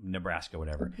Nebraska,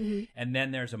 whatever. And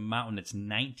then there's a mountain that's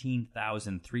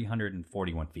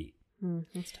 19,341 feet.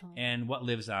 That's tall. And what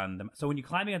lives on them? So when you're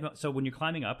climbing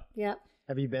up, yep.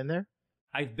 Have you been there?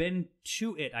 I've been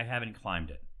to it. I haven't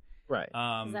climbed it. Right.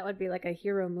 That would be like a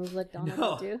hero move, like Donald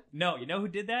would do. No, you know who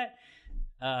did that?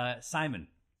 Simon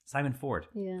Ford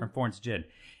from Ford's Gin.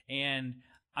 And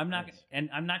I'm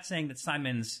not saying that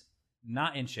Simon's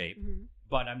not in shape,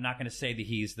 but I'm not going to say that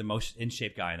he's the most in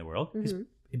shape guy in the world.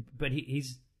 But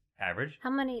he's average. How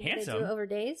many handsome. did they do over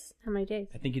days? How many days?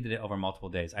 I think he did it over multiple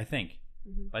days. I think,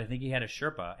 but I think he had a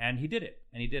Sherpa, and he did it.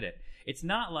 It's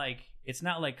not like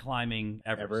climbing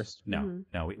Everest. No.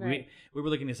 We were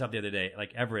looking this up the other day.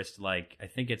 Like Everest, I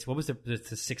think it's what was the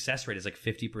success rate is like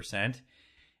 50%,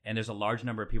 and there's a large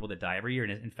number of people that die every year.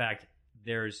 And in fact,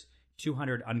 there's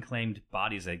 200 unclaimed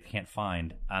bodies they can't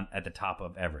find at the top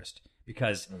of Everest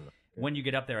because. When you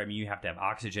get up there, I mean, you have to have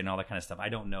oxygen and all that kind of stuff. I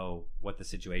don't know what the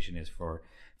situation is for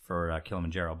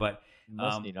Kilimanjaro, but you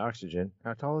must need oxygen.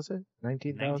 How tall is it?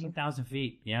 19,000? 19,000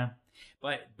 feet. Yeah,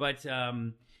 but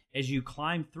as you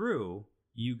climb through,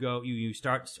 you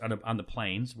start on the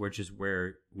plains, which is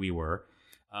where we were,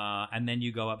 and then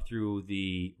you go up through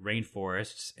the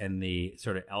rainforests and the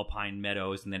sort of alpine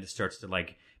meadows, and then it starts to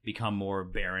become more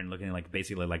barren, looking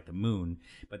basically like the moon.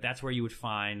 But that's where you would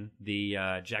find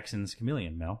the Jackson's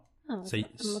chameleon, Mel. Oh, so I'm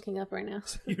looking up right now.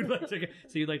 So you'd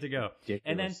like to go.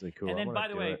 And then, by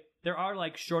the way, there are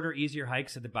shorter, easier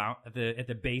hikes at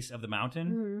the base of the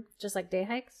mountain. Just like day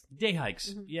hikes. Day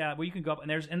hikes, yeah. Where you can go up, and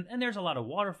there's a lot of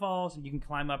waterfalls, and you can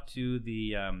climb up to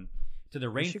the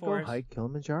rainforest. We should go hike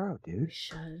Kilimanjaro, dude. We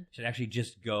should actually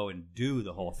just go and do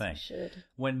the whole thing. Should.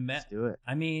 Let's do it.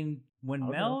 I mean, when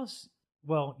Mel's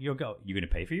Well, you'll go. You going to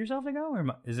pay for yourself to go, or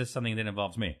is this something that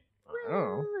involves me? I don't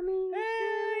know. I mean,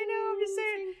 I know. I'm just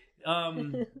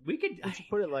saying. We could If you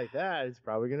put it like that, it's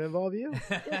probably going to involve you.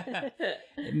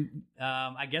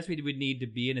 I guess we would need to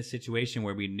be in a situation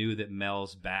where we knew that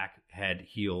Mel's back had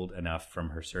healed enough from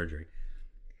her surgery.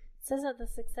 It says that the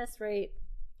success rate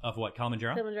Of what,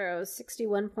 Kilimanjaro? is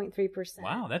 61.3%.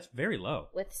 Wow, that's very low.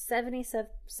 With 77%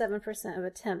 of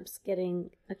attempts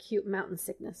getting acute mountain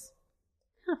sickness.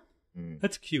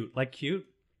 That's cute. Like cute?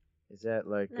 Is that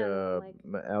like No,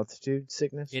 altitude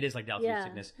sickness? It is like the altitude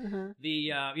sickness. Uh-huh.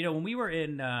 The when we were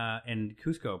in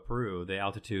Cusco, Peru, the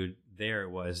altitude there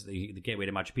was the gateway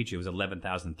to Machu Picchu was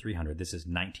 11,300. This is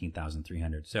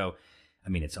 19,300. So, I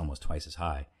mean, it's almost twice as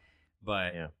high.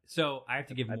 But so I have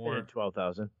to give I've more. been at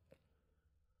 12,000.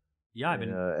 Yeah, I've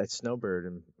been at Snowbird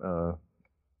in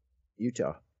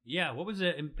Utah. Yeah, what was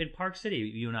it in Park City?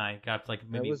 You and I got like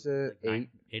maybe that was like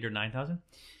 8 or 9,000.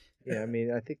 Yeah, I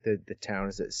mean, I think the town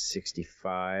is at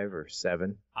 65 or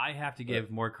 7. I have to give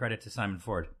more credit to Simon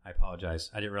Ford. I apologize.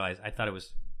 I didn't realize. I thought it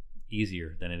was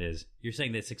easier than it is. You're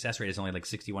saying the success rate is only like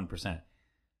 61%.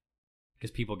 Because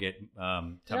people get...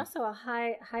 There's also a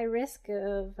high risk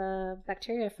of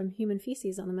bacteria from human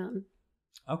feces on the mountain.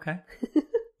 Okay.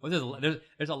 Well,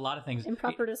 there's a lot of things.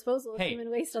 Improper disposal of human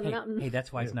waste on the mountain. Hey,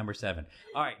 that's why it's number 7.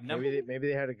 All right. Maybe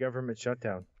they had a government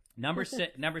shutdown. Number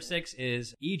 6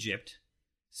 is Egypt,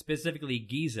 specifically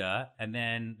Giza, and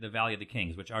then the Valley of the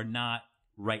Kings, which are not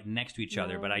right next to each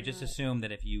other. But I just assume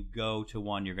that if you go to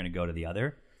one, you're going to go to the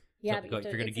other. Yeah, so if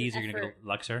you're going to Giza, you're going to go to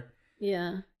Luxor.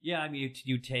 Yeah. Yeah, I mean,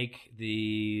 you take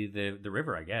the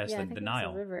river, I guess, Yeah, the Nile.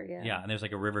 It's a river, yeah. Yeah, and there's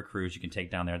like a river cruise you can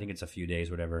take down there. I think it's a few days,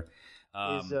 whatever.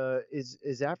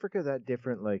 Is Africa that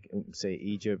different? Like, say,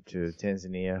 Egypt to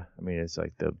Tanzania? I mean, it's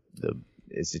like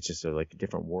is it just like a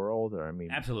different world? Or I mean,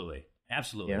 absolutely.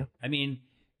 Yeah. I mean,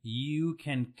 you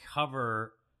can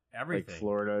cover everything. Like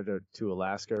Florida to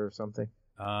Alaska or something.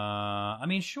 I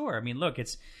mean, sure. I mean, look,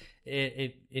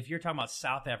 if you're talking about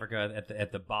South Africa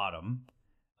at the bottom,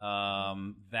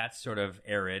 that's sort of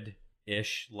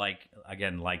arid-ish, like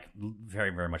very,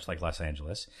 very much like Los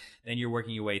Angeles. Then you're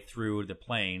working your way through the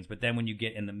plains, but then when you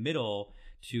get in the middle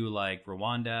to like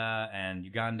Rwanda and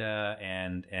Uganda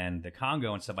and the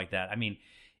Congo and stuff like that, I mean,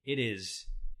 it is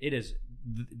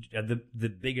the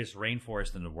biggest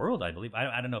rainforest in the world, I believe.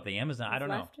 I don't know if the Amazon. I don't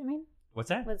know. I mean, what's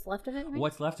that? What's left of it?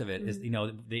 What's left of it is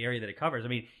the area that it covers. I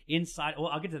mean, inside. Well,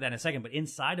 I'll get to that in a second. But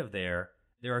inside of there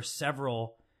are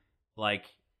several like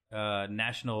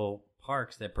national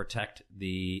parks that protect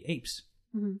the apes.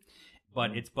 Mm-hmm.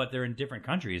 But they're in different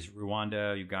countries: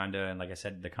 Rwanda, Uganda, and like I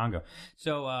said, the Congo.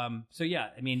 So yeah,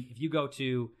 I mean, if you go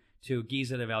to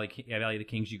Giza, the Valley of the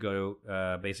Kings, you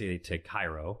go basically to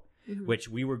Cairo, which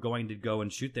we were going to go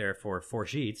and shoot there for 4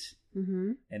 sheets.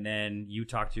 Mm-hmm. And then you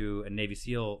talk to a Navy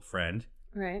SEAL friend.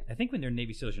 Right. I think when they're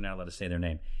Navy SEALs, you're not allowed to say their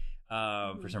name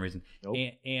for some reason. Nope.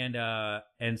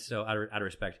 And so out of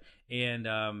respect.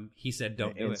 And he said,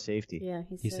 don't do it. Safety. Yeah,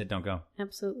 he said, don't go.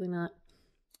 Absolutely not.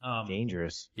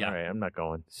 Dangerous. Yeah. All right, I'm not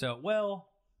going. So, well,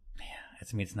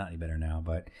 it's not any better now.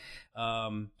 But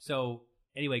so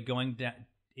anyway, going down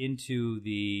into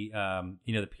the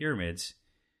the pyramids.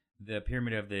 The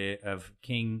pyramid of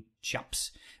King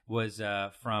Cheops was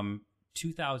from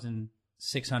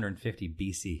 2,650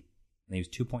 BC. And he was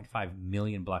 2.5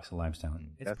 million blocks of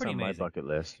limestone. It's That's pretty on amazing. my bucket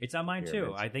list. It's on mine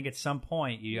too. I think at some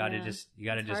point you got to just we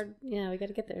got to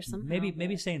get there somehow.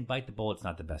 Maybe saying bite the bullet's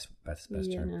not the best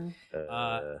term.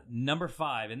 No. Number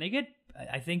 5, and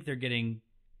I think they're getting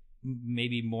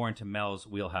maybe more into Mel's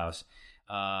wheelhouse.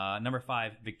 Number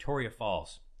 5, Victoria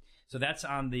Falls. So that's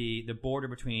on the border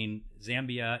between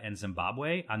Zambia and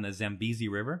Zimbabwe on the Zambezi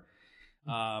River.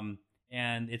 And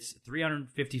it's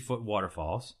 350-foot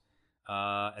waterfalls.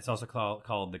 It's also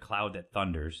called the Cloud That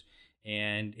Thunders.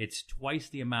 And it's twice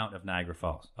the amount of Niagara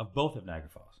Falls, of both of Niagara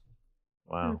Falls.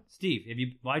 Wow. Steve,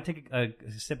 while I take a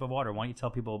sip of water, why don't you tell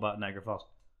people about Niagara Falls?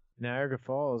 Niagara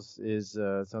Falls is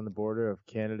it's on the border of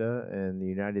Canada and the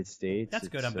United States. That's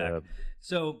good. I'm back.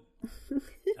 So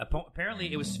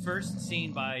apparently it was first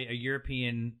seen by a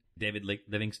European, David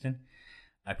Livingstone,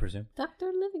 I presume.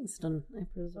 Dr. Livingstone, I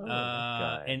presume.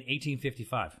 In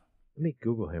 1855. Let me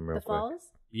Google him real quick. The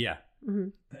Falls? Yeah. Mm-hmm.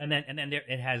 And then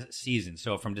it has seasons.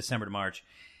 So from December to March,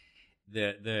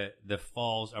 the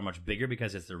falls are much bigger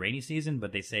because it's the rainy season,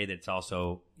 but they say that it's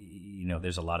also,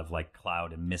 there's a lot of like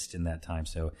cloud and mist in that time,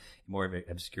 so more of an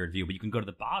obscured view. But you can go to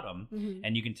the bottom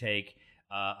and you can take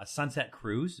a sunset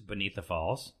cruise beneath the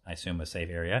falls, I assume a safe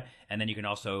area, and then you can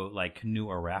also like canoe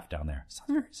or raft down there.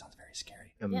 Sounds very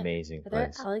scary. Amazing. Are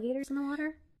there alligators in the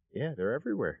water? Yeah, they're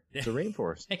everywhere. It's a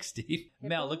rainforest. Thanks, Steve.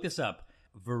 Mel, look this up.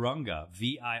 Virunga,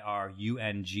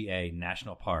 Virunga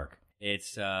National Park.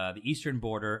 It's the eastern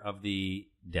border of the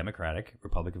Democratic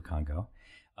Republic of Congo.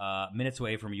 Minutes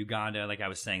away from Uganda, like I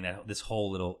was saying, that this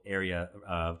whole little area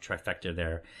of trifecta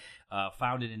there.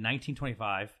 Founded in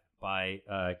 1925 by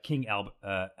King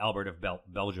Albert of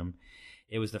Belgium.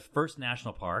 It was the first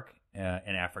national park in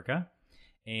Africa.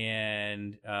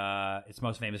 And it's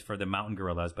most famous for the mountain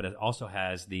gorillas, but it also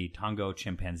has the Tongo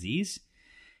chimpanzees.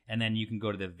 And then you can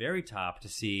go to the very top to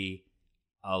see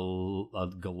a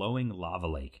glowing lava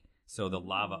lake. So the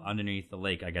lava underneath the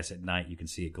lake, I guess at night you can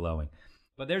see it glowing.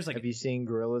 But there's like... Have you seen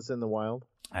gorillas in the wild?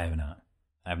 I have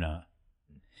not.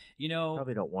 You know...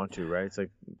 Probably don't want to, right? It's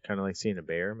like kind of like seeing a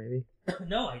bear, maybe?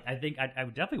 No, I think I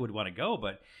definitely would want to go,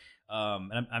 but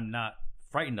and I'm not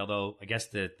frightened, although I guess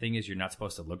the thing is you're not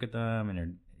supposed to look at them,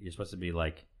 and you're supposed to be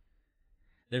like...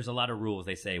 There's a lot of rules,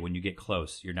 they say, when you get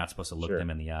close, you're not supposed to look them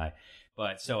in the eye.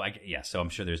 But so I'm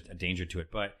sure there's a danger to it.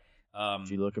 But Did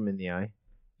you look him in the eye?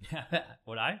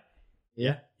 Would I?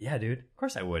 Yeah, dude. Of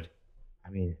course I would. I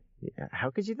mean, how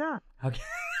could you not?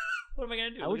 What am I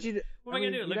gonna do? What am I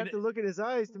gonna do? You have to look in his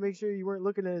eyes to make sure you weren't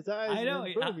looking at his eyes. I know.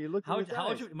 You look in his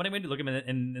eyes. What am I going to do? Look him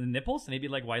in the nipples, and he'd be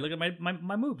like, "Why look at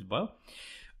my moves, Bo?"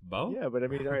 Yeah, but I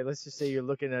mean, all right. Let's just say you're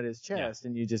looking at his chest,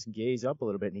 and you just gaze up a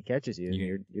little bit, and he catches you, and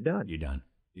you're done. You're done.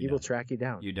 He will track you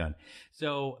down. You're done.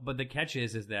 So, but the catch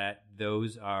is that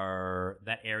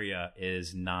that area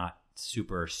is not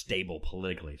super stable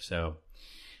politically. So,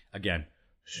 again,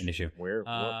 an issue.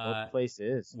 What place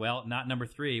is? Well, not number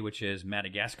 3, which is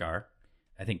Madagascar.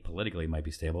 I think politically it might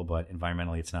be stable, but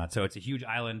environmentally it's not. So it's a huge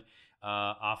island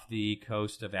off the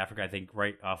coast of Africa, I think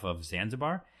right off of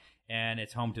Zanzibar. And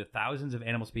it's home to thousands of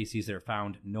animal species that are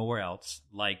found nowhere else,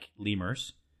 like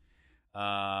lemurs.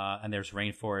 And there's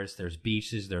rainforests, there's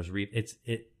beaches, there's reef.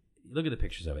 Look at the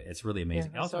pictures of it. It's really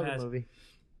amazing. Yeah, I saw the movie.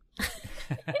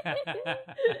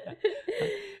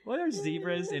 Well, there's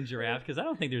zebras and giraffes, because I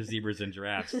don't think there's zebras and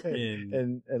giraffes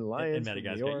in and lions in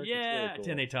Madagascar. New York. Yeah, really cool.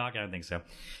 Can they talk? I don't think so.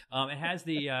 It has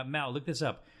the Mal. Look this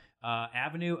up.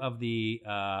 Avenue of the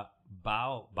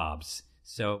Baobabs.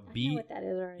 So I know what that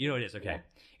is already. You know what it is? Okay,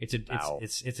 yeah.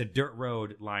 It's a dirt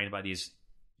road lined by these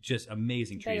just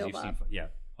amazing trees. Baobab. You've seen, yeah.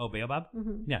 Oh, Baobab.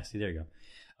 Mm-hmm. Yeah. See, there you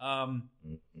go.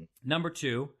 Number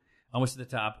 2, almost at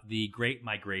the top, the Great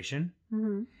Migration.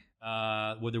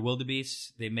 Mm-hmm. With the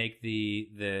wildebeests, they make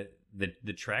the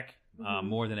trek,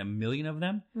 more than 1 million of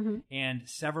them, and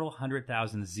several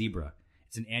 100,000 zebra.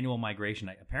 It's an annual migration.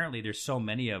 Apparently, there's so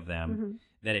many of them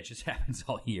that it just happens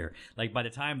all year. Like by the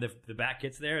time the back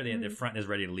gets there, the front is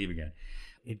ready to leave again.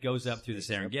 It goes up through the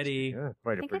Serengeti. Yeah,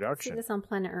 quite a I think I can see production. this on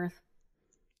planet Earth.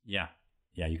 Yeah,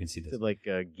 you can see this. Is it like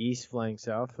geese flying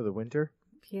south for the winter?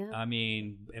 Yeah. I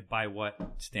mean, by what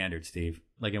standard, Steve?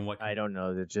 Like in what? I don't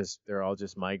know. They're all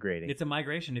just migrating. It's a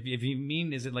migration. If you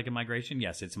mean, is it like a migration?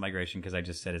 Yes, it's a migration because I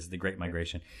just said it's the Great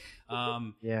Migration.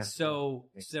 Yeah. So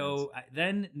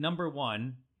then number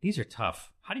 1. These are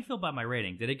tough. How do you feel about my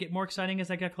rating? Did it get more exciting as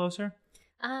I got closer?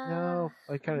 No,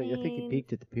 I think you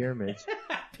peaked at the pyramids.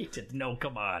 No,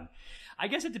 come on. I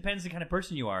guess it depends the kind of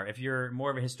person you are. If you're more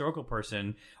of a historical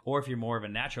person, or if you're more of a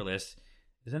naturalist.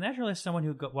 Is a naturalist someone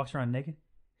who walks around naked?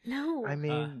 No. I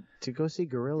mean, to go see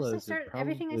gorillas,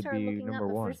 everything I started looking up,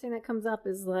 the first thing that comes up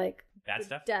is like bad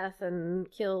stuff, death and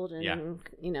killed, and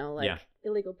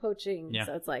illegal poaching. Yeah.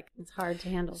 So it's like it's hard to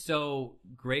handle. So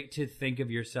great to think of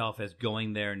yourself as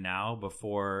going there now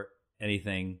before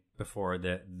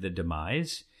the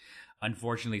demise.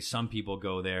 Unfortunately, some people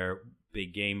go there,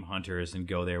 big game hunters, and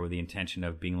go there with the intention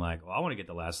of being like, "Well, I want to get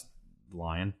the last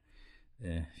lion."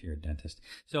 If you're a dentist.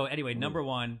 So anyway, number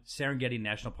 1, Serengeti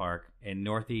National Park in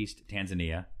northeast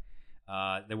Tanzania.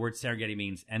 The word Serengeti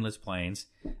means endless plains.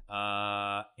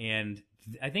 And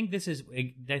I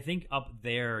think up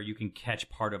there you can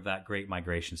catch part of that Great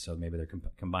Migration. So maybe they're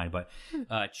combined. But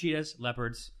cheetahs,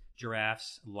 leopards,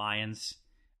 giraffes, lions,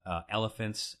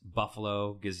 elephants,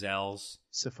 buffalo, gazelles,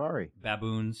 safari,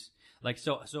 baboons.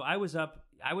 So I was up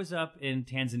in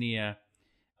Tanzania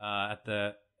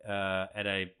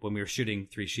when we were shooting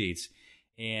 3 sheets,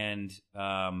 and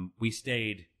we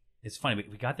stayed. It's funny,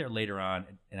 we got there later on,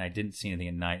 and I didn't see anything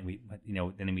at night.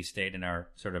 Then we stayed in our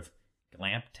sort of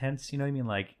glamp tents. You know what I mean,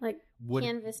 like wood,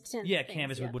 canvas tents. Yeah,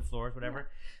 canvas with wood floors,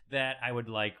 whatever. Yeah. That I would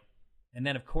like. And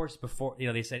then, of course, before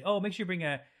they said, "Oh, make sure you bring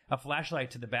a flashlight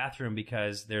to the bathroom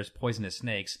because there's poisonous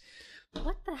snakes."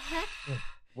 What the heck?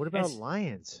 What about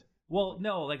lions? Well,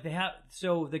 no, like they have.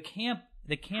 So the camp.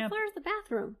 How far is the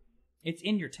bathroom? It's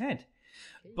in your tent.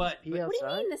 But what do you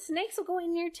mean? The snakes will go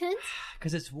in your tent?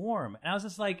 Because it's warm. And I was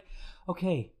just like,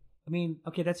 okay,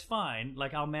 that's fine.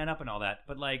 Like, I'll man up and all that.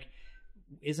 But, like,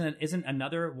 isn't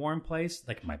another warm place,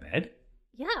 like my bed?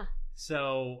 Yeah.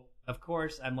 So, of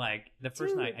course, I'm like, the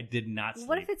first night I did not sleep.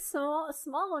 What if it's a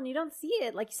small and you don't see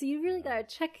it? Like, so you really gotta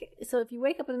check. So if you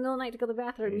wake up in the middle of the night to go to the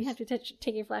bathroom, you have to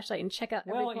take your flashlight and check out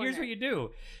every corner. Well, here's what you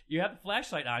do. You have the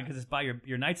flashlight on because it's by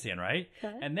your nightstand, right?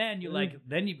 Okay. And then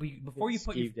before you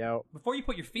put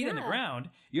your feet on the ground,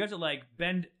 you have to like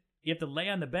bend. You have to lay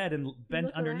on the bed and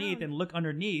bend underneath and look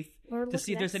underneath to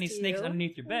see if there's any snakes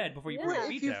underneath your bed before you put your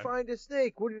feet If you down. find a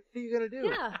snake, what are you going to do?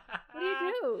 Yeah. What do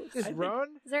you do? Just run?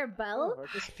 Is there a bell?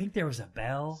 I think there was a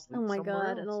bell. Oh my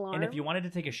God, an alarm. And if you wanted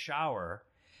to take a shower,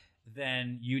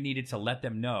 then you needed to let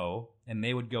them know, and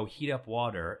they would go heat up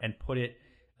water and put it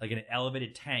like in an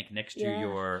elevated tank next to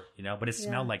your, but it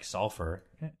smelled like sulfur.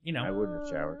 I wouldn't have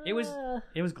showered. It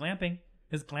was glamping.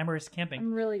 It was glamorous camping.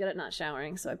 I'm really good at not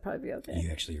showering, so I'd probably be okay.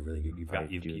 You actually are really good. You've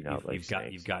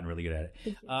gotten really good at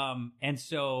it. And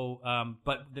so,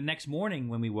 but the next morning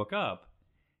when we woke up,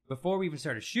 before we even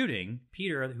started shooting,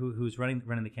 Peter, who's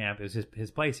running the camp, it was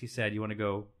his place. He said, "You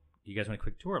guys want a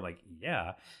quick tour?" Like,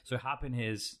 yeah. So hop in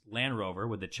his Land Rover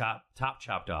with the top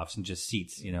chopped off and just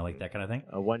seats, like that kind of thing.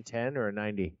 A 110 or a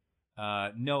 90?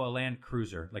 No, a Land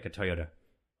Cruiser, like a Toyota.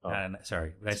 Oh.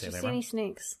 Sorry, did I say that wrong? See any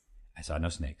snakes? I saw no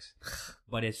snakes.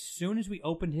 But as soon as we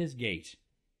opened his gate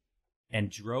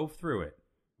and drove through it,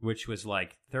 which was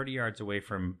like 30 yards away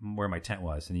from where my tent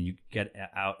was, and you get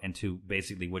out into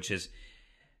basically, which is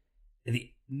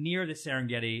near the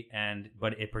Serengeti,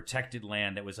 but it protected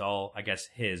land that was all, I guess,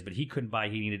 his. But he couldn't buy.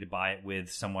 He needed to buy it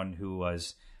with someone who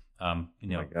was, God,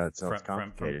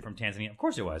 from Tanzania. Of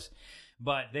course it was.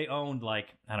 But they owned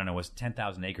was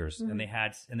 10,000 acres, and they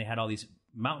had all these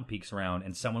mountain peaks around,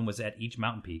 and someone was at each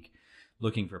mountain peak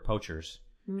looking for poachers,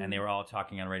 and they were all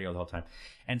talking on radio the whole time.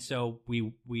 And so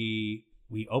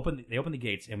they opened the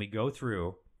gates, and we go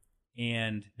through,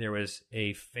 and there was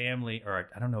a family, or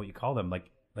I don't know what you call them,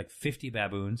 like 50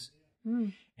 baboons,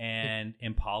 and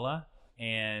impala,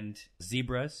 and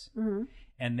zebras,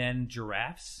 and then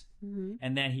giraffes,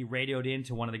 and then he radioed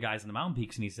into one of the guys on the mountain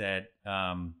peaks, and he said,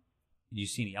 "You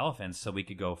see any elephants?" So we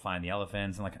could go find the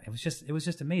elephants, and it was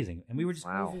just amazing. And we were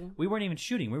we weren't even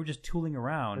shooting; we were just tooling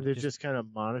around. And they're just kind of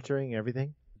monitoring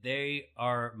everything. They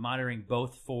are monitoring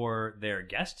both for their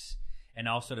guests and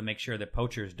also to make sure that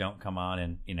poachers don't come on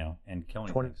and kill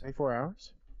anything. 24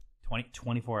 hours.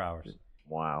 24 hours.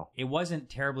 Wow! It wasn't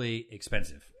terribly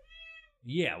expensive.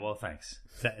 Yeah, well, thanks.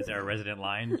 Is there a resident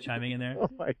lion chiming in there? Oh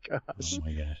my gosh! Oh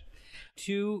my gosh!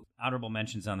 2 honorable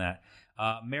mentions on that.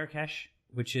 Marrakesh,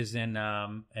 which is in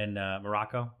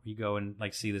Morocco. You go and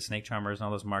see the snake charmers and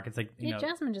all those markets.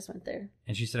 Jasmine just went there,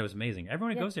 and she said it was amazing.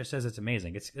 Everyone who goes there says it's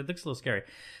amazing. It looks a little scary.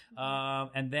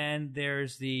 And then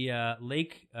there's the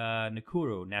Lake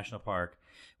Nakuru National Park,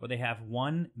 where they have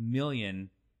 1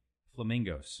 million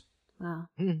flamingos. Wow,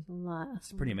 a lot.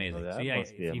 It's pretty amazing. Well, so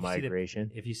must be a migration.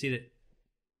 If you see that,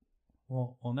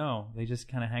 well, no, they just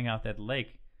kind of hang out at the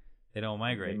lake. They don't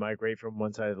migrate. They migrate from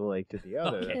one side of the lake to the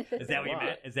other. Okay. Is that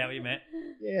what you meant?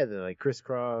 Yeah, they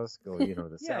crisscross, go,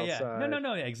 the south side.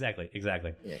 No, yeah, exactly.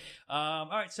 Yeah. All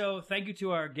right, so thank you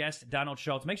to our guest, Donald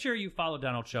Schultz. Make sure you follow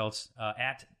Donald Schultz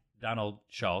at Donald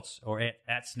Schultz or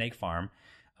at Snake Farm.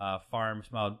 Farm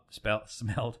smelled.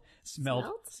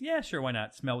 Yeah, sure, why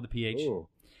not? Smell with a PH. Ooh.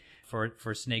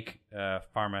 For snake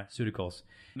pharmaceuticals.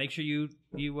 Make sure you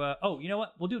you know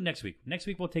what? We'll do it next week. Next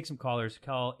week we'll take some callers.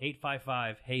 Call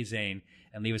 855-HEY-ZANE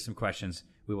and leave us some questions.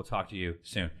 We will talk to you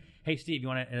soon. Hey, Steve, you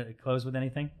want to close with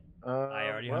anything? I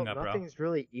already hung up, bro. Nothing's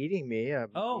really eating me. I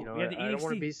don't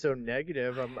want to be so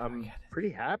negative. I'm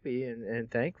pretty happy and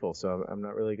thankful, so I'm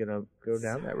not really going to go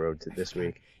down that road this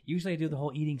week. Usually I do the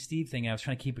whole eating Steve thing. I was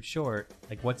trying to keep it short.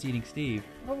 Like, what's eating Steve?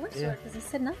 Well, we're short because he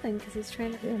said nothing because he's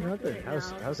trying to be nothing. Right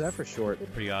How's that for short?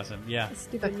 Pretty awesome. Yeah.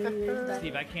 Stupid New Year's.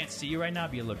 Steve, I can't see you right now,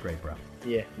 but you look great, bro.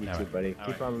 Yeah, you too, buddy.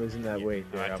 Keep on losing that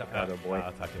weight there, avocado boy.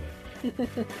 I'll talk to you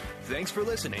later. Thanks for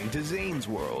listening to Zane's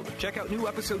World. Check out new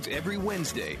episodes every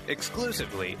Wednesday,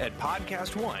 exclusively at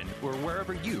Podcast One or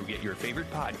wherever you get your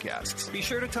favorite podcasts. Be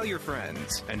sure to tell your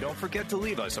friends, and don't forget to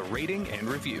leave us a rating and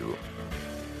review.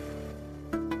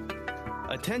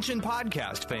 Attention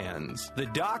podcast fans, the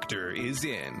doctor is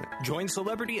in. Join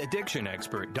celebrity addiction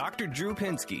expert Dr. Drew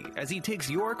Pinsky as he takes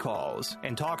your calls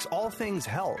and talks all things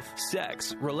health,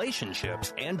 sex,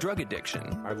 relationships, and drug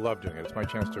addiction. I love doing it. It's my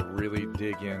chance to really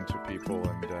dig into people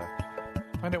and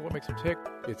find out what makes them tick.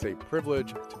 It's a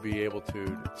privilege to be able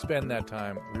to spend that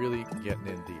time really getting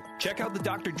in deep. Check out the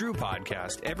Dr. Drew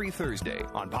podcast every Thursday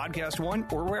on Podcast One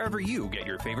or wherever you get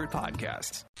your favorite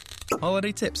podcasts.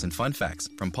 Holiday tips and fun facts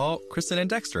from Paul, Kristen, and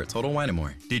Dexter at Total Wine &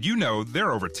 More. Did you know there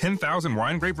are over 10,000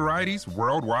 wine grape varieties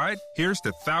worldwide? Here's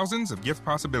to thousands of gift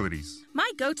possibilities. My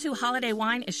go-to holiday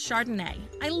wine is Chardonnay.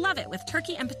 I love it with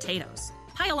turkey and potatoes.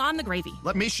 pile on the gravy.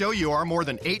 Let me show you our more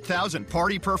than 8,000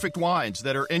 party-perfect wines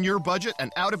that are in your budget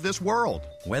and out of this world.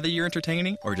 Whether you're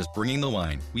entertaining or just bringing the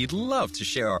wine, we'd love to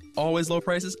share our always low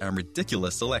prices and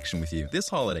ridiculous selection with you this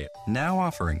holiday. Now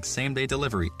offering same-day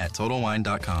delivery at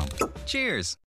TotalWine.com. Cheers!